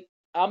out. Like,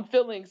 I'm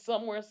feeling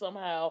somewhere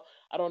somehow,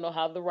 I don't know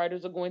how the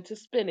writers are going to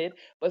spin it,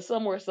 but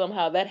somewhere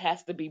somehow that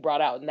has to be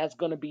brought out and that's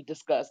going to be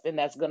discussed and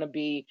that's going to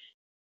be,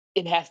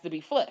 it has to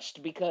be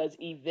fleshed, because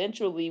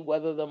eventually,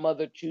 whether the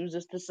mother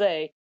chooses to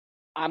say,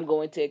 I'm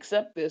going to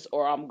accept this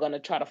or I'm going to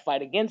try to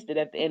fight against it,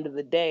 at the end of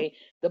the day,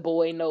 the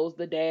boy knows,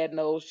 the dad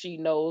knows, she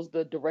knows,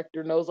 the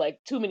director knows, like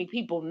too many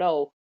people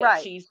know that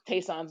Right. she's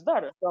Tayson's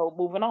daughter. So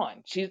moving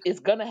on, she is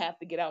going to have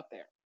to get out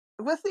there.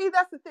 But see,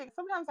 that's the thing.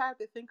 Sometimes I have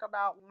to think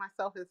about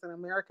myself as an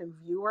American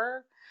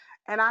viewer,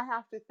 and I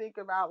have to think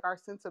about our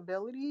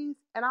sensibilities.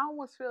 And I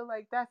almost feel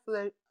like that's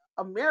the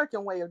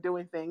American way of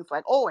doing things.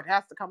 Like, oh, it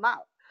has to come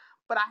out.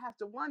 But I have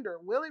to wonder,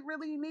 will it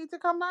really need to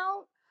come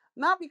out?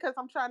 Not because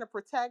I'm trying to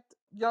protect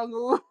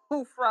Young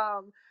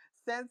from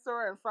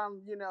censor and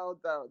from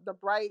the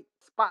bright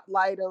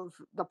spotlight of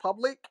the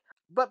public,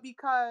 but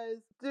because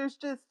there's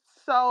just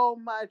so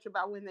much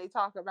about when they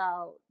talk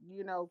about,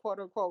 quote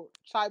unquote,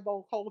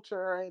 tribal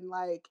culture and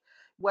like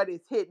what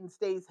is hidden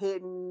stays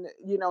hidden,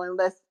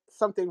 unless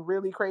something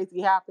really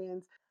crazy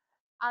happens.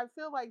 I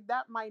feel like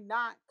that might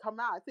not come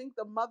out. I think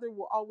the mother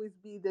will always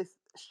be this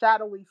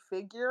shadowy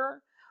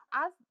figure.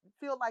 I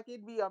feel like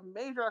it'd be a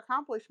major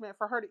accomplishment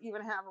for her to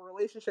even have a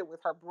relationship with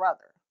her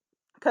brother.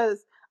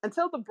 Because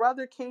until the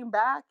brother came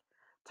back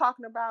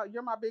talking about,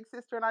 you're my big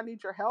sister and I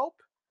need your help,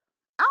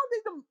 I don't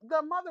think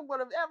the mother would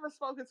have ever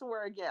spoken to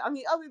her again. I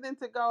mean, other than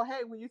to go,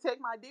 hey, will you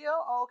take my deal?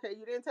 Oh, okay,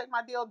 you didn't take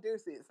my deal,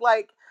 deuces.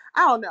 Like,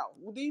 I don't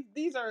know.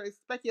 These are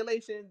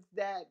speculations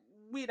that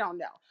we don't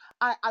know.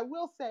 I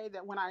will say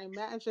that when I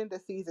imagined the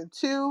season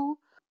two,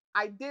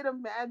 I did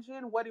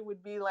imagine what it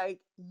would be like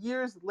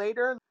years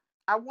later.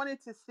 I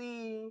wanted to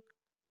see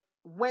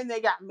when they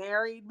got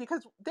married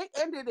because they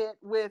ended it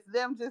with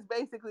them just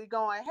basically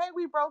going, hey,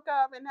 we broke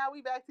up and now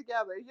we back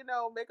together,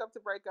 make up to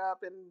break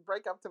up and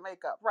break up to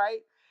make up, right?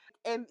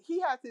 And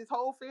he has his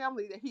whole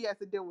family that he has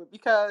to deal with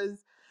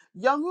because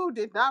Young Woo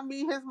did not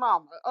meet his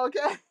mama,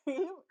 okay?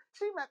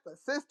 She met the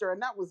sister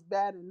and that was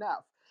bad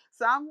enough.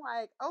 So I'm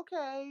like,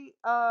 okay,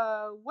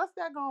 what's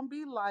that gonna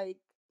be like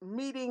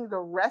meeting the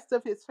rest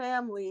of his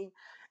family,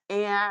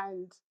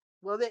 and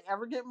will they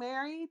ever get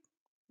married?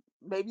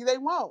 Maybe they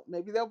won't.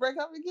 Maybe they'll break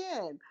up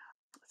again.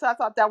 So I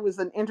thought that was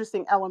an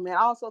interesting element.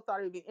 I also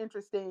thought it'd be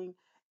interesting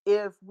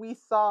if we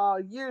saw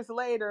years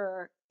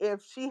later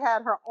if she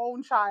had her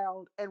own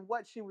child and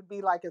what she would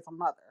be like as a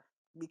mother,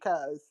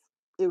 because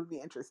it would be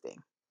interesting.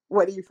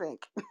 What do you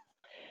think?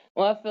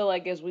 Well, I feel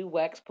like as we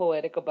wax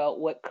poetic about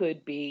what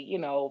could be,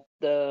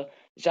 the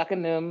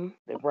Jacqueline,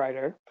 the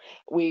writer,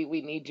 we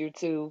need you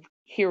to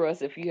hear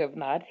us if you have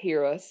not.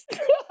 Hear us.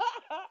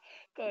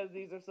 Because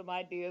these are some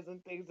ideas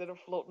and things that are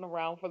floating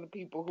around for the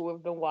people who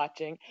have been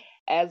watching,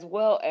 as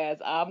well as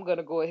I'm going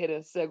to go ahead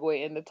and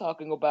segue into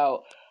talking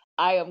about.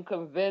 I am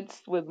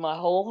convinced with my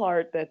whole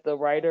heart that the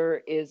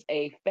writer is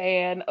a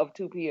fan of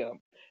 2 p.m. Oh,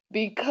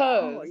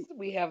 because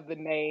we have the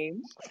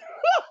names.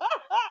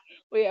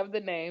 We have the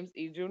names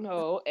Lee Jun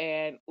Ho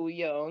and Woo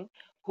Young,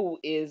 who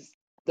is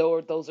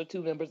those are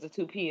two members of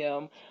 2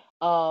 p.m.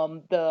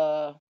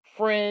 The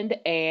friend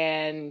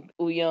and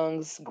Woo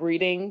Young's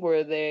greeting,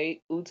 where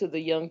they Woo to the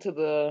Young to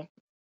the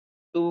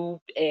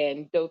Woo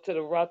and Do to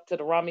the Rock to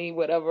the Rami,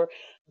 whatever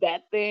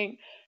that thing.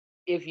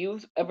 If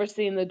you've ever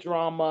seen the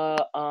drama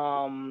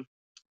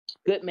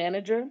Good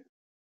Manager,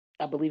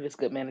 I believe it's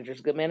Good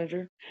Managers, Good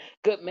Manager,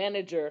 Good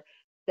Manager.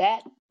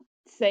 That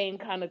same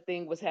kind of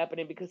thing was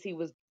happening because he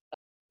was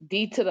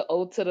D to the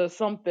O to the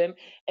something.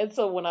 And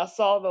so when I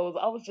saw those,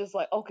 I was just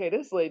like, okay,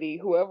 this lady,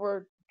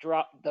 whoever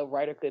dropped the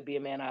writer could be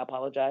a man, I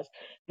apologize.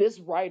 This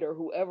writer,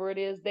 whoever it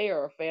is, they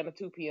are a fan of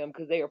 2 p.m.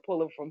 because they are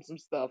pulling from some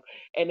stuff.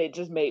 And it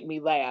just made me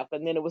laugh.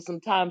 And then it was some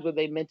times where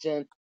they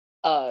mentioned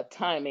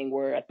timing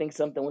where I think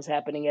something was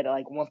happening at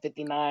like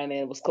 1:59 and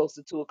it was close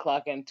to 2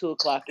 o'clock and 2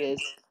 o'clock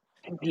is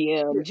 2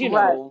 p.m.,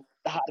 right.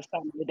 the hottest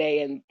time of the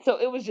day. And so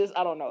it was just,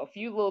 I don't know, a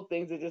few little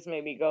things that just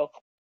made me go,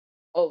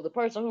 oh, the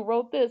person who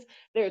wrote this,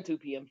 they're a 2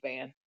 p.m.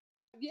 fan.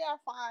 Yeah, I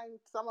find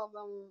some of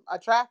them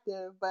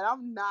attractive, but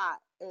I'm not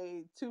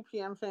a 2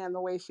 p.m. fan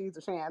the way she's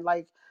a fan.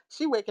 Like,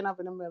 she waking up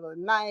in the middle of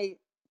the night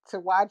to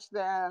watch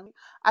them.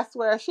 I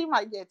swear she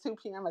might get 2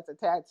 p.m. as a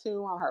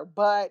tattoo on her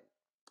butt.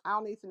 I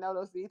don't need to know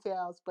those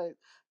details, but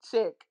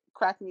chick,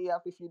 crack me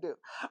up if you do.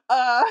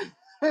 Uh,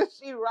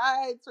 she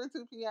rides for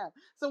 2 p.m.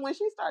 So when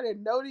she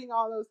started noting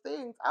all those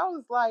things, I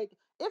was like,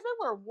 if it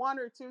were one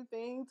or two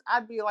things,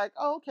 I'd be like,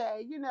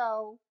 okay,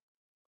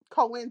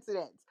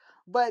 coincidence.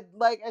 But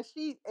like as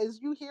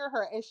you hear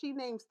her and she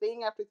names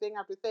thing after thing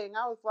after thing,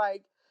 I was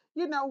like,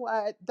 you know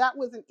what? That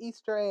was an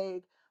Easter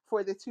egg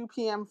for the 2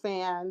 p.m.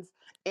 fans,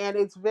 and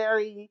it's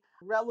very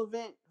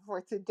relevant for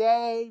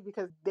today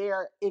because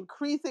they're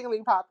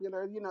increasingly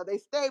popular. They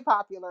stay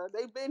popular.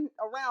 They've been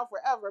around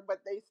forever,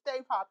 but they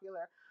stay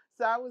popular.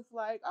 So I was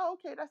like, oh,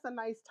 okay, that's a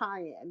nice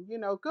tie-in.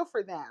 Good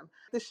for them.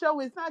 The show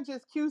is not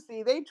just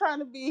cutesy. They trying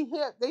to be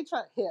hip. They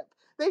try hip.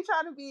 They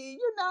try to be,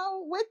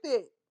 with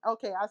it.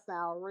 Okay, I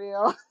sound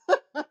real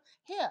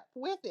hip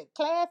with it,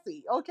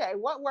 classy. Okay,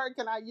 what word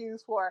can I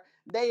use for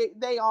they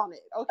on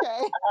it? Okay.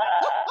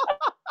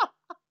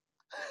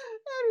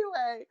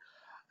 Anyway,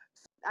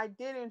 I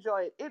did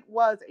enjoy it. It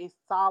was a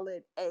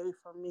solid A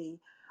for me.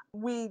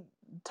 We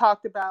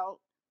talked about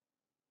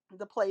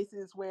the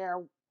places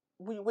where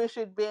we wish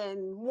it'd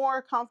been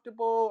more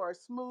comfortable or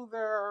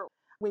smoother.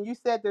 When you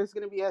said there's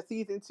going to be a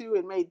season two,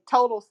 it made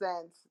total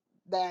sense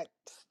that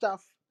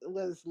stuff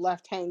was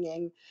left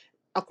hanging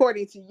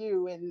according to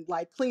you and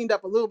like cleaned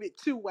up a little bit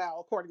too well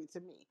according to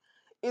me.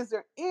 Is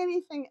there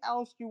anything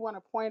else you want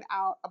to point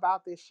out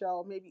about this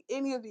show? Maybe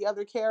any of the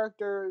other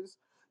characters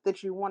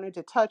that you wanted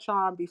to touch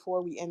on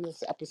before we end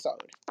this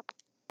episode?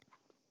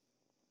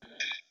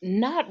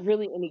 Not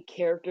really any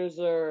characters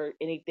or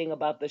anything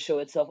about the show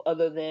itself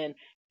other than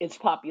its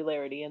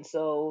popularity. And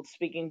so,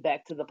 speaking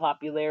back to the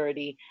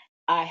popularity,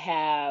 I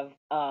have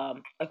a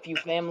few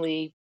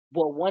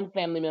one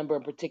family member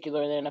in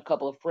particular, and then a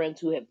couple of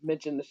friends who have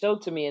mentioned the show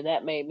to me, and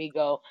that made me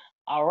go,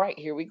 all right,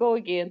 here we go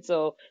again.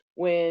 So,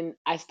 when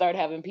I start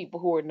having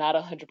people who are not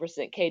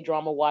 100% K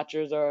drama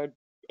watchers or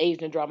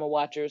Asian drama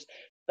watchers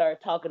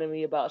start talking to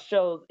me about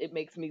shows, it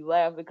makes me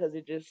laugh because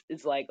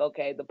it's like,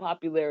 okay, the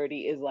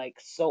popularity is like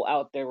so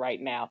out there right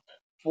now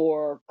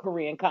for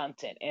Korean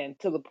content, and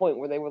to the point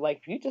where they were like,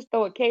 if you just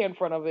throw a K in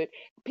front of it,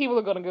 people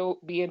are gonna go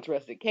be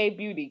interested. K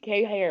beauty,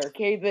 K hair,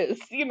 K this,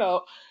 you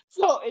know.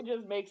 So it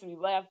just makes me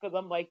laugh because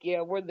I'm like,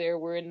 yeah, we're there,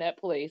 we're in that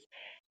place.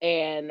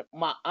 And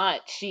my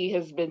aunt, she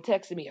has been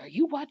texting me, "Are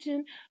you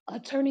watching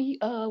Attorney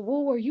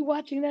Woo? Are you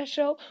watching that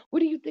show?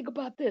 What do you think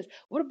about this?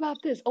 What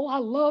about this? Oh, I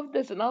love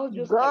this." And I was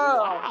just like, Girl.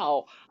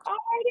 wow, all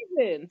right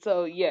then.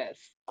 So yes,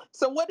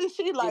 So what did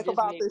she it like just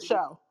about made the me.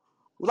 show?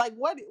 Like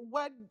what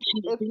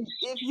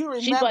if you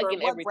She's remember liking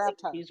what everything.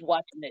 grabbed her? She's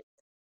watching it.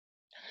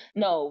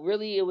 No,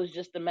 really, it was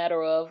just a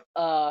matter of,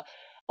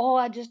 oh,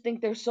 I just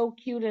think they're so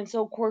cute and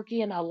so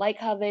quirky, and I like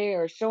how they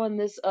are showing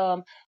this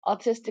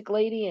autistic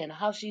lady and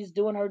how she's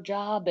doing her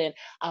job, and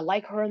I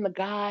like her and the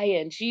guy,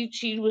 and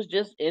she was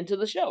just into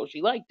the show.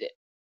 She liked it.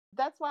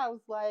 That's why I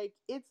was like,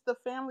 it's the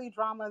family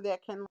drama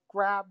that can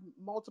grab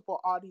multiple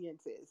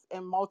audiences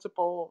in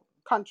multiple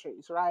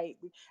countries, right?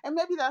 And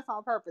maybe that's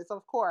on purpose,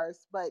 of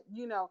course, but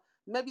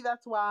maybe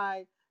that's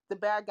why the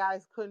bad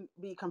guys couldn't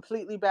be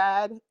completely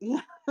bad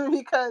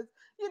because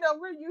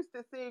we're used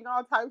to seeing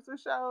all types of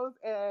shows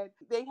and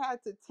they had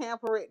to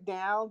tamper it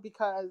down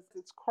because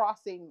it's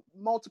crossing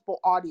multiple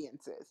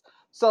audiences.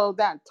 So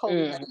that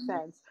totally Mm. makes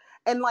sense.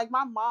 And like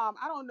my mom,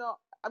 I don't know,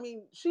 I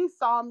mean, she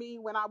saw me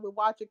when I would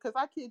watch it because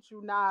I kid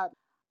you not,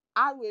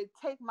 I would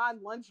take my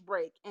lunch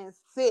break and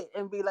sit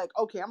and be like,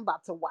 okay, I'm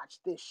about to watch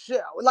this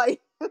show.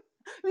 Like,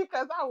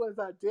 because I was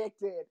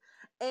addicted.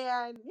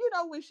 And,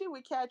 when she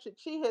would catch it,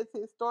 she has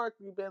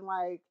historically been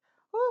like,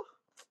 "Whew,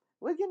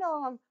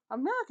 well,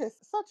 America's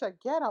such a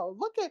ghetto.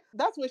 Look at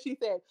that's what she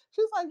said.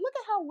 She's like, look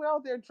at how well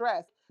they're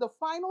dressed. The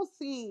final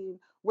scene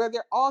where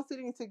they're all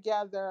sitting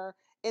together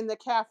in the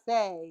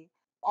cafe,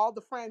 all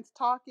the friends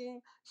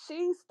talking,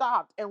 she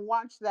stopped and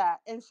watched that.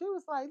 And she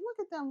was like, look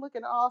at them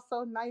looking all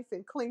so nice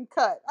and clean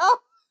cut. Oh,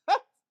 I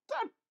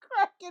started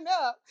cracking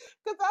up.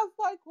 Because I was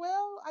like,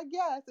 well, I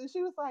guess. And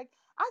she was like,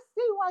 I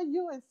see why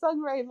you and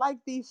Sunray like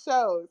these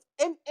shows.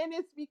 And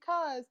it's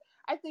because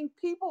I think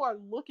people are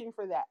looking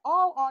for that.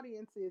 All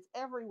audiences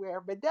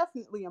everywhere, but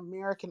definitely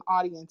American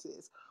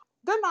audiences.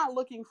 They're not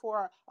looking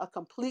for a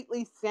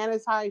completely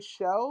sanitized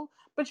show,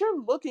 but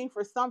you're looking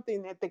for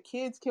something that the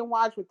kids can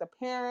watch with the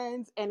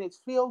parents and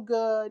it's feel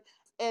good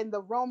and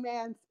the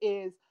romance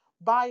is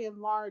by and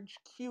large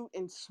cute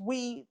and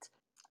sweet.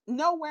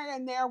 Nowhere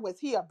in there was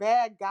he a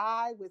bad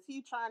guy. Was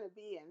he trying to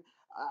be an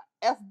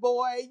F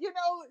boy?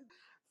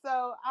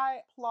 So I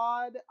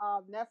applaud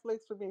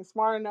Netflix for being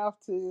smart enough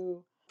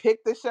to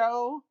pick the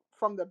show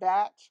from the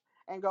batch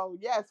and go,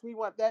 yes, we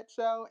want that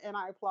show. And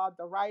I applaud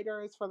the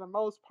writers for the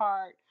most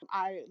part.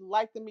 I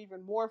like them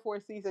even more for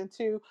season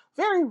two.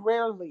 Very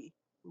rarely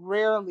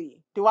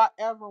do I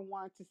ever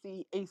want to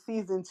see a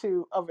season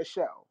two of a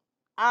show.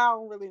 I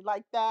don't really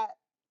like that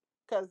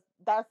because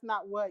that's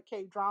not what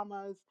K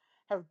dramas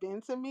have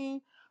been to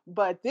me.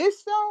 But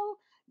this show,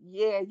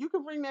 yeah, you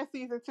can bring that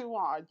season two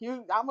on.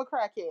 I'm a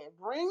crackhead.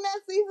 Bring that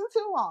season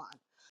two on.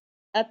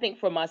 I think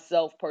for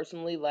myself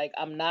personally, like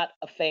I'm not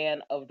a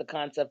fan of the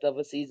concept of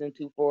a season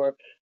two for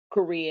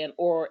Korean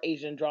or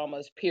Asian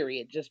dramas,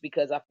 period, just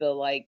because I feel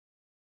like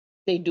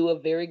they do a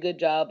very good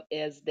job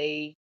as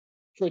they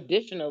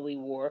traditionally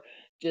were,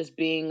 just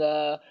being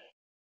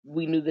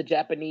we knew the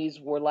Japanese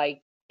were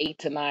like 8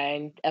 to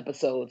 9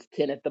 episodes,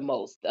 10 at the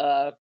most.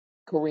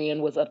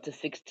 Korean was up to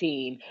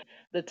 16.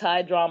 The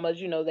Thai dramas,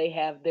 they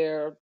have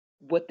their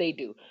what they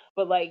do.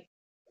 But like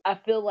I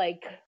feel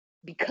like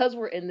because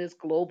we're in this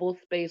global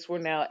space where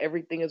now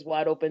everything is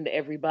wide open to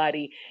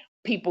everybody,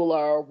 people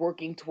are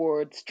working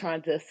towards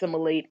trying to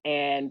assimilate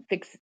and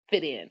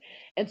fit in.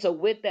 And so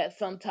with that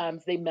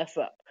sometimes they mess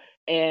up.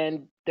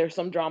 And there's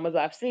some dramas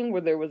I've seen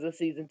where there was a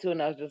season two,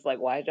 and I was just like,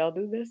 "Why did y'all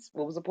do this?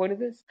 What was the point of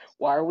this?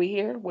 Why are we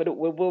here? What are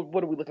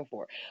we looking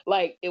for?"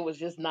 Like it was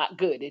just not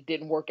good. It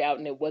didn't work out,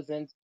 and it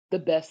wasn't the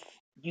best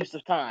use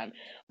of time.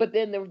 But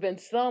then there have been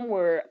some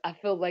where I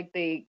feel like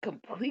they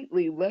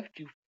completely left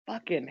you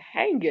fucking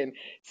hanging.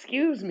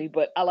 Excuse me,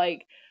 but I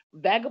like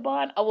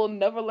Vagabond. I will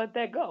never let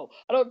that go.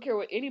 I don't care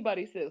what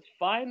anybody says.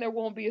 Fine, there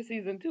won't be a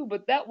season two,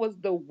 but that was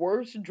the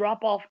worst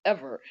drop off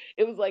ever.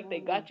 It was like they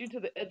Mm. got you to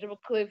the edge of a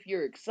cliff.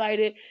 You're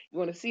excited. You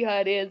want to see how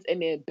it ends,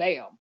 and then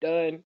bam,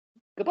 done.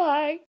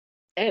 Goodbye,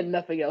 and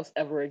nothing else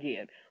ever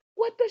again.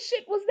 What the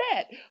shit was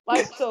that?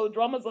 Like, so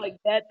dramas like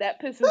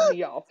that pisses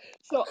me off.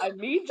 So I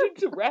need you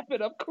to wrap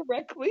it up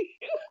correctly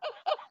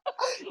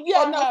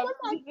Yeah, or no, have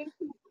sometimes, season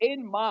two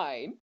in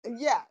mind.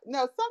 yeah, no,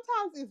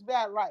 sometimes it's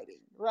bad writing,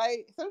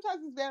 right?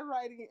 Sometimes it's bad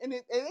writing, and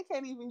they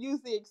can't even use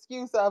the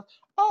excuse of,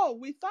 oh,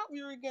 we thought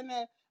we were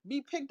gonna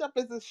be picked up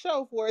as a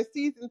show for a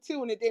season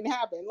two, and it didn't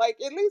happen. Like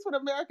at least with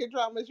American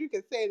dramas, you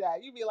could say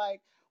that. You'd be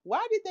like,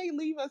 why did they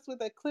leave us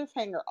with a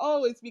cliffhanger?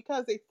 Oh, it's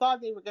because they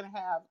thought they were gonna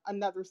have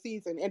another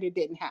season, and it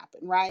didn't happen,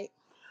 right?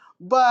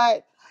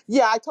 But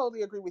yeah, I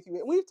totally agree with you.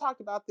 And we've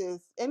talked about this.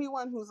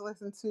 Anyone who's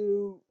listened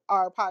to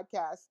our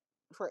podcast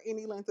for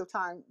any length of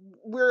time,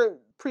 we're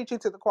preaching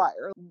to the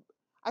choir.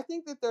 I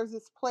think that there's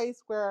this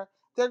place where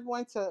they're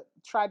going to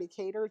try to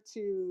cater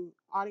to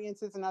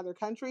audiences in other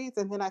countries,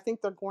 and then I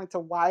think they're going to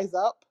wise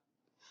up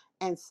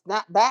and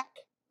snap back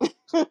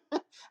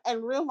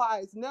and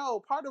realize no,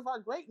 part of our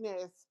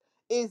greatness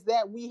is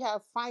that we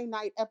have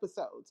finite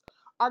episodes.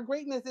 Our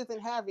greatness isn't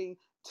having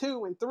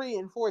 2 and 3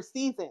 and 4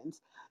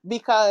 seasons,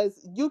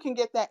 because you can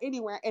get that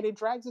anywhere and it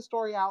drags the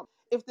story out.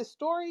 If the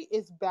story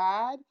is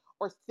bad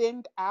or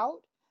thinned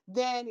out,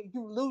 then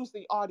you lose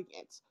the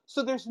audience.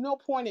 So there's no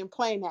point in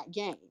playing that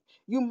game.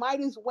 You might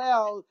as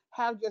well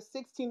have your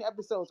 16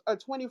 episodes or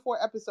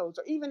 24 episodes,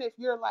 or even if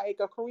you're like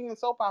a Korean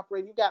soap opera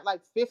and you got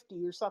like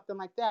 50 or something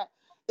like that,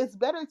 it's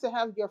better to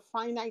have your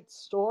finite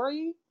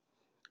story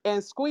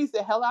and squeeze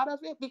the hell out of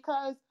it,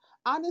 because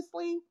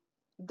honestly,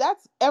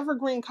 that's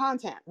evergreen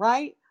content,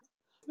 right?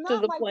 It's To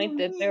not the like point you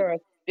that need. there are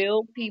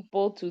still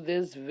people to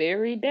this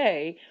very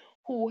day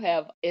who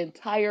have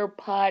entire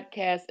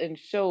podcasts and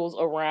shows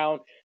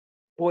around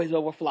Boys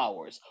Over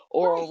Flowers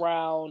or Right,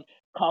 around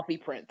Coffee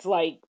Prince.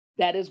 Like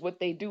that is what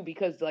they do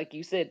because, like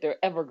you said,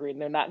 they're evergreen.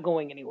 They're not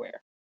going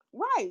anywhere.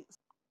 right.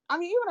 I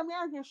mean, even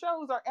American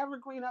shows are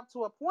evergreen up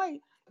to a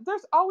point.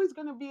 There's always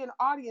going to be an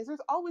audience. There's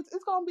always,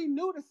 it's going to be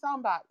new to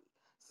somebody.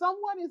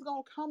 Someone is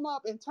going to come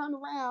up and turn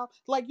around.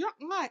 Like your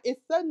aunt is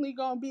suddenly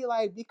going to be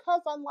like,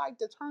 because I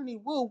liked Attorney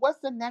Woo, what's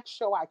the next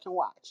show I can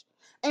watch?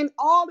 And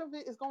all of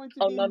it is going to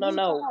Oh be no, no, new to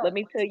no. Let her.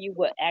 me tell you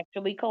what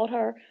actually caught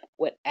her.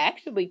 What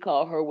actually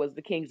caught her was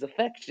The King's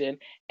Affection,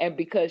 and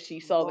because she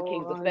saw The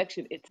King's Lord.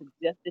 Affection, it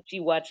suggested she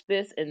watch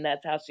this, and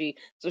that's how she.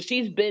 So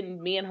she's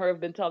been. Me and her have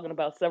been talking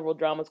about several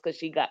dramas because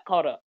she got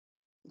caught up.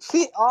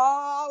 We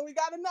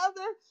got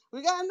another,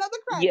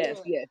 Yes,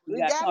 crackhead. yes, she We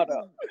got got caught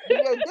up. the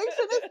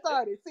addiction is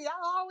started. See, I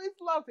always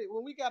love it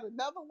when we got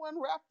another one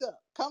wrapped up.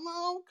 Come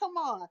on, come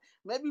on.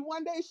 Maybe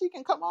one day she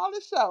can come on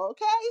the show,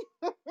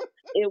 okay?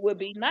 It would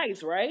be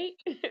nice, right?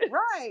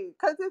 Right,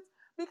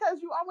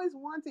 because you always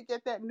want to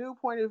get that new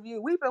point of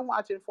view. We've been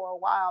watching for a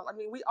while. I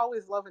mean, we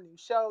always love a new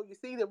show. You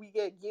see that we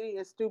get giddy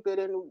and stupid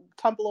and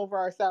tumble over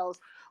ourselves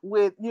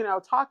with,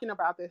 talking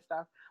about this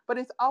stuff. But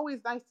it's always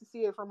nice to see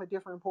it from a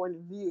different point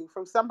of view,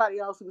 from somebody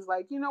else who's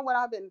like, you know what,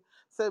 I've been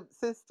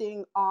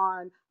subsisting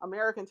on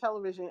American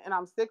television and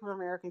I'm sick of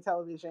American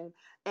television.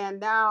 And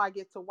now I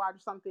get to watch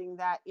something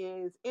that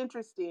is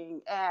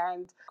interesting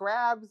and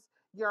grabs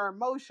your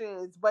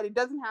emotions, but it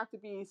doesn't have to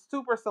be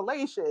super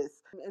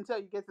salacious until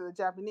you get to the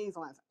Japanese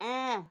ones.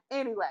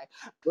 Anyway,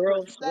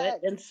 Girl, sweat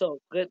respect. and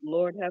soap. Good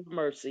Lord have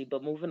mercy.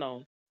 But moving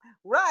on.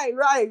 Right,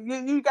 right.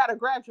 You got to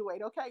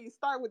graduate. Okay, you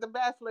start with the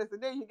bachelor's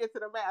and then you get to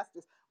the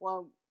master's.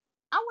 Well,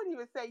 I wouldn't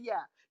even say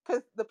yeah,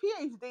 because the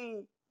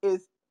PhD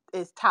is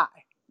Thai.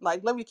 Like,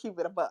 let me keep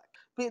it a buck.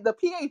 The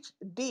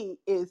PhD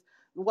is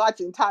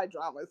watching Thai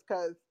dramas,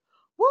 because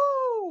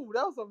woo,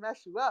 those will mess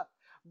you up.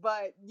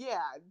 But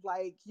yeah,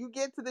 like you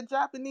get to the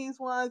Japanese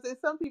ones, and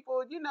some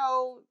people,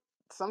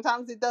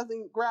 sometimes it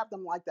doesn't grab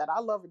them like that. I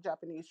love a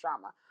Japanese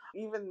drama.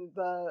 Even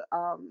the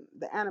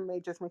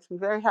anime just makes me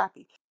very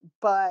happy.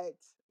 But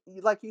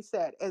like you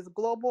said, as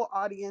global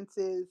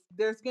audiences,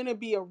 there's going to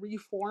be a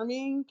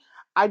reforming.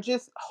 I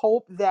just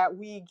hope that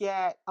we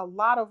get a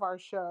lot of our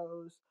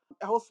shows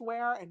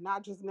elsewhere and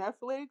not just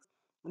Netflix.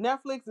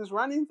 Netflix is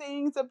running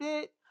things a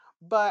bit,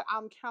 but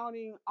I'm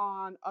counting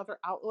on other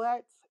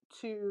outlets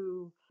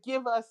to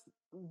give us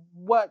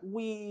what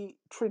we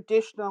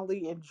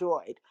traditionally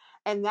enjoyed.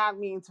 And that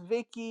means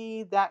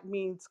Vicky, that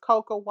means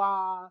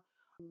Kokawa,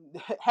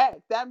 heck,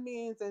 that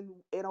means,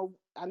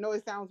 I know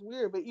it sounds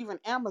weird, but even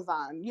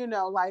Amazon,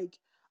 like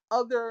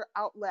other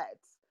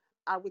outlets.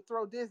 I would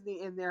throw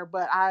Disney in there,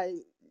 but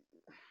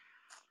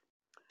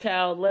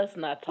Child, let's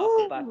not talk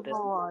about oh this.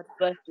 Lord,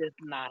 Let's just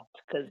not,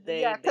 because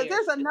yeah, they because are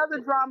there's just another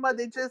drama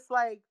that just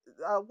like,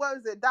 what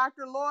was it,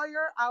 Doctor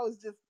Lawyer? I was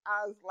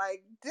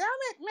like, damn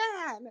it,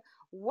 man,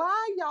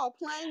 why y'all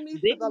playing me to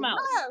Big the Mouth.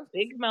 left?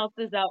 Big Mouth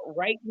is out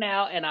right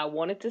now, and I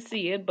wanted to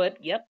see it, but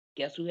yep,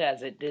 guess who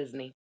has it?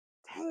 Disney.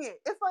 Dang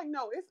it! It's like,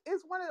 no,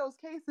 it's one of those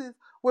cases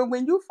where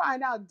when you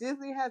find out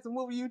Disney has a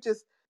movie,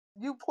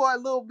 you pour a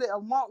little bit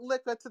of malt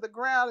liquor to the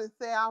ground and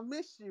say, "I'll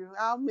miss you,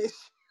 I'll miss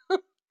you,"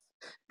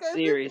 because it's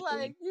Seriously.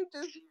 like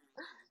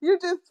you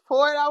just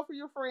pour it out for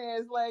your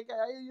friends. Like,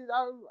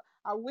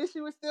 I wish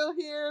you were still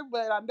here,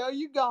 but I know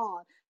you're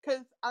gone.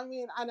 Because I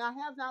mean, and I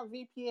have not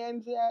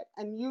VPN'd yet,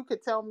 and you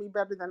could tell me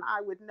better than I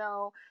would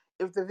know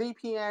if the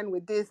VPN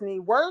with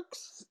Disney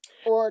works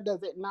or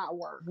does it not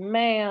work.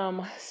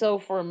 Ma'am, so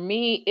for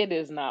me, it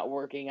is not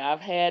working. I've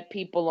had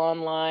people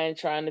online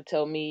trying to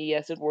tell me,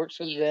 yes, it works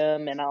for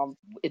them, and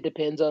it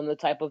depends on the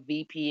type of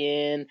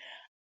VPN.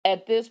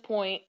 At this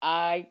point,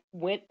 I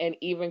went and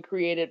even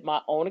created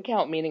my own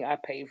account, meaning I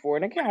paid for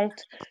an account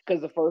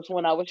because the first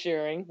one I was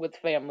sharing with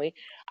family,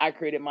 I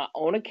created my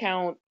own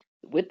account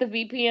with the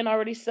VPN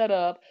already set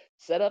up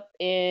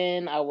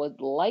in, I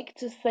would like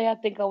to say, I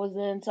think I was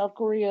in South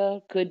Korea,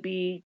 could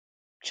be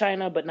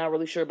China, but not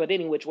really sure. But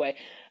any which way,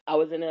 I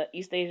was in an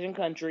East Asian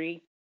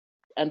country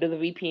under the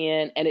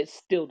VPN and it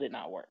still did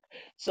not work.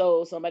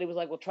 So somebody was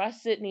like, well, try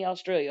Sydney,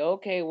 Australia.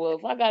 Okay, well,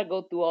 if I got to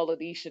go through all of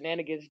these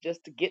shenanigans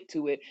just to get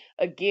to it,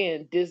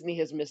 again, Disney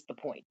has missed the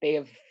point. They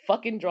have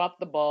fucking dropped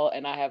the ball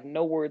and I have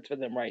no words for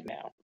them right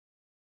now.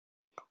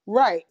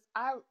 Right.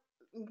 I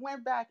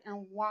went back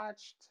and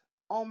watched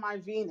On My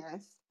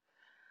Venus,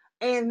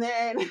 And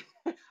then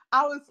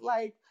I was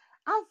like,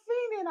 I'm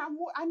feeding.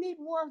 I need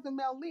more of the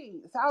Mel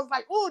Lees. I was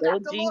like, oh,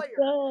 Dr. OG Lawyer.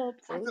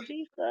 subs, Dr.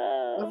 OG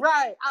subs.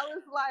 Right. I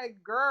was like,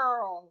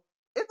 girl,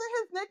 isn't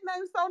his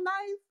nickname so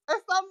nice?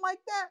 Or something like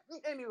that.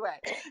 Anyway.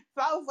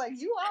 So I was like,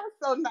 you are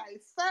so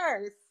nice,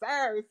 sir.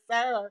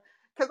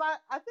 Because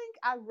I think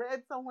I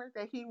read somewhere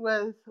that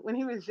when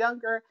he was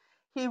younger,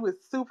 he was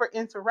super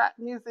into rap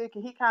music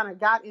and he kind of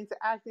got into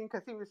acting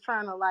because he was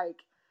trying to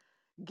like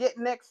get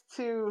next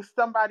to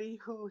somebody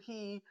who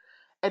he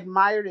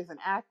admired as an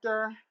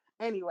actor.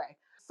 Anyway,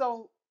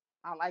 so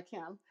I like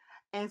him.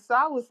 And so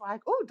I was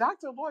like, oh,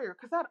 Dr. Lawyer,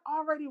 because I'd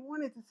already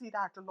wanted to see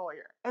Dr.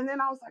 Lawyer. And then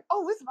I was like,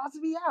 oh, it's about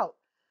to be out.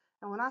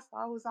 And when I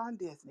saw it was on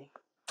Disney,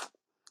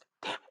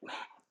 damn it, man,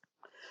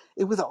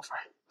 it was over.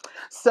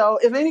 So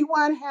if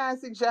anyone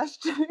has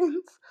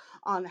suggestions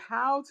on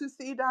how to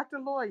see Dr.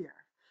 Lawyer,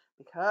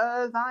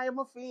 because I am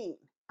a fiend,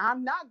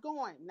 I'm not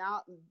going.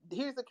 Now,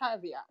 here's the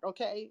caveat,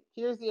 okay?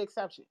 Here's the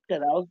exception.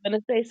 Because I was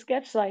gonna say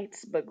sketch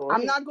sites, but go I'm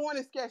ahead. not going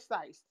to sketch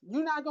sites.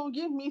 You're not going to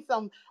give me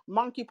some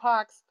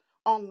monkeypox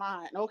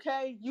online,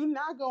 okay? You're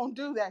not going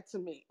to do that to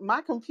me.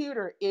 My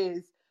computer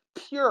is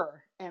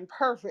pure and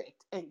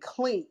perfect and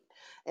clean,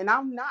 and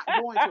I'm not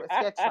going to a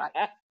sketch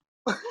site.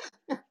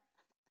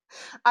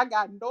 I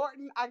got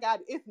Norton.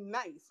 It's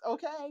nice,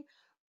 okay?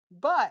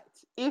 But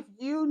if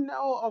you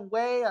know a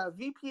way, a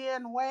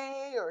VPN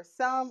way, or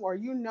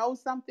you know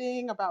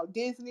something about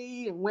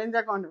Disney and when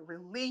they're going to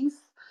release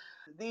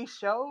these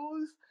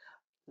shows,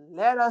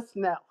 let us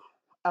know.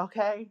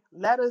 Okay?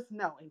 Let us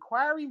know.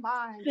 Inquiry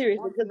minds Seriously,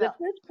 want to because know. at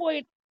this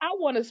point, I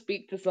want to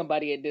speak to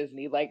somebody at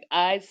Disney. Like,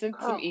 I sent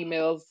some Girl,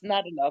 emails,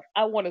 not enough.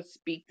 I want to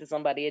speak to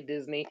somebody at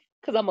Disney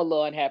because I'm a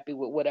little unhappy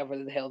with whatever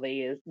in the hell they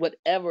is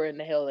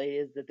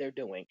that they're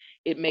doing.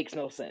 It makes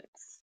no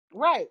sense.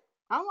 right.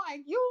 I'm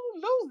like, you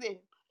losing.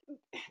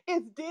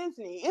 It's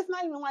Disney. It's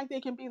not even like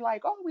they can be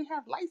like, oh, we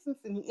have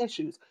licensing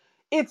issues.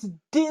 It's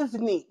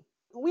Disney.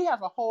 We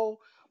have a whole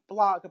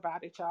blog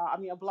about it, y'all. I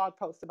mean, a blog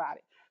post about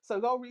it.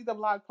 So go read the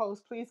blog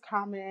post. Please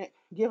comment,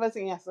 give us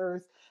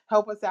answers,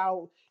 help us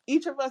out.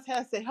 Each of us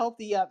has to help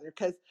the other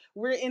because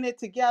we're in it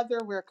together.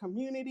 We're a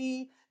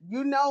community.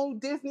 You know,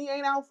 Disney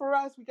ain't out for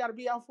us. We got to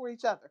be out for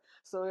each other.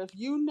 So if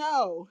you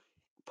know,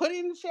 put it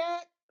in the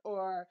chat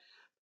or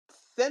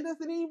send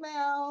us an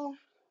email,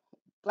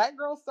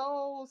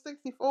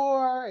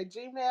 blackgirlsoul64 at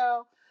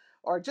Gmail,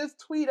 or just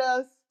tweet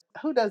us.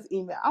 Who does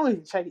email? I don't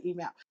even check the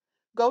email.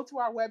 Go to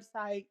our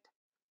website,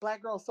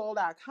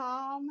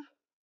 blackgirlsoul.com.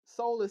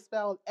 Soul is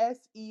spelled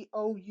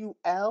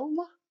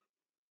SEOUL.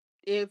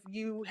 If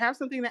you have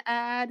something to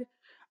add,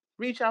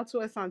 reach out to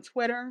us on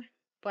Twitter,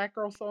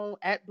 blackgirlsoul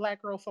at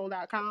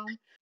blackgirlsoul.com.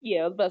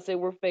 Yeah, I was about to say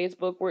we're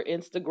Facebook, we're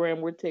Instagram,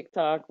 we're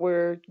TikTok,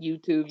 we're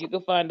YouTube. You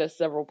can find us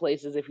several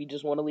places. If you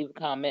just want to leave a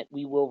comment,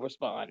 we will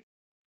respond.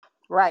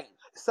 Right.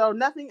 So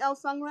nothing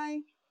else,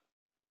 Sungray?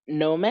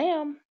 No,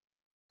 ma'am.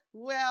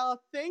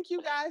 Well, thank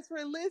you guys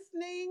for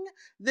listening.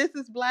 This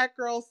is Black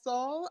Girl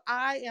Soul.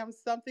 I am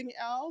something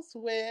else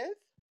with.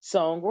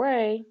 Song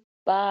Ray.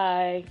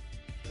 Bye.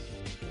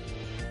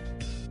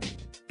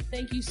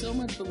 Thank you so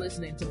much for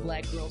listening to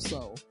Black Girl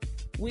Soul.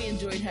 We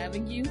enjoyed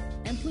having you,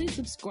 and please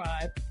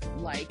subscribe,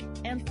 like,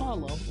 and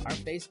follow our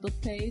Facebook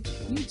page,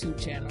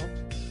 YouTube channel,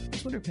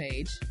 Twitter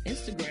page,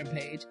 Instagram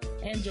page,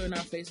 and join our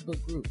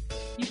Facebook group.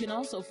 You can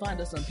also find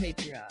us on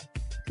Patreon.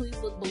 Please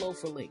look below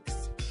for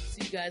links.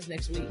 See you guys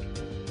next week.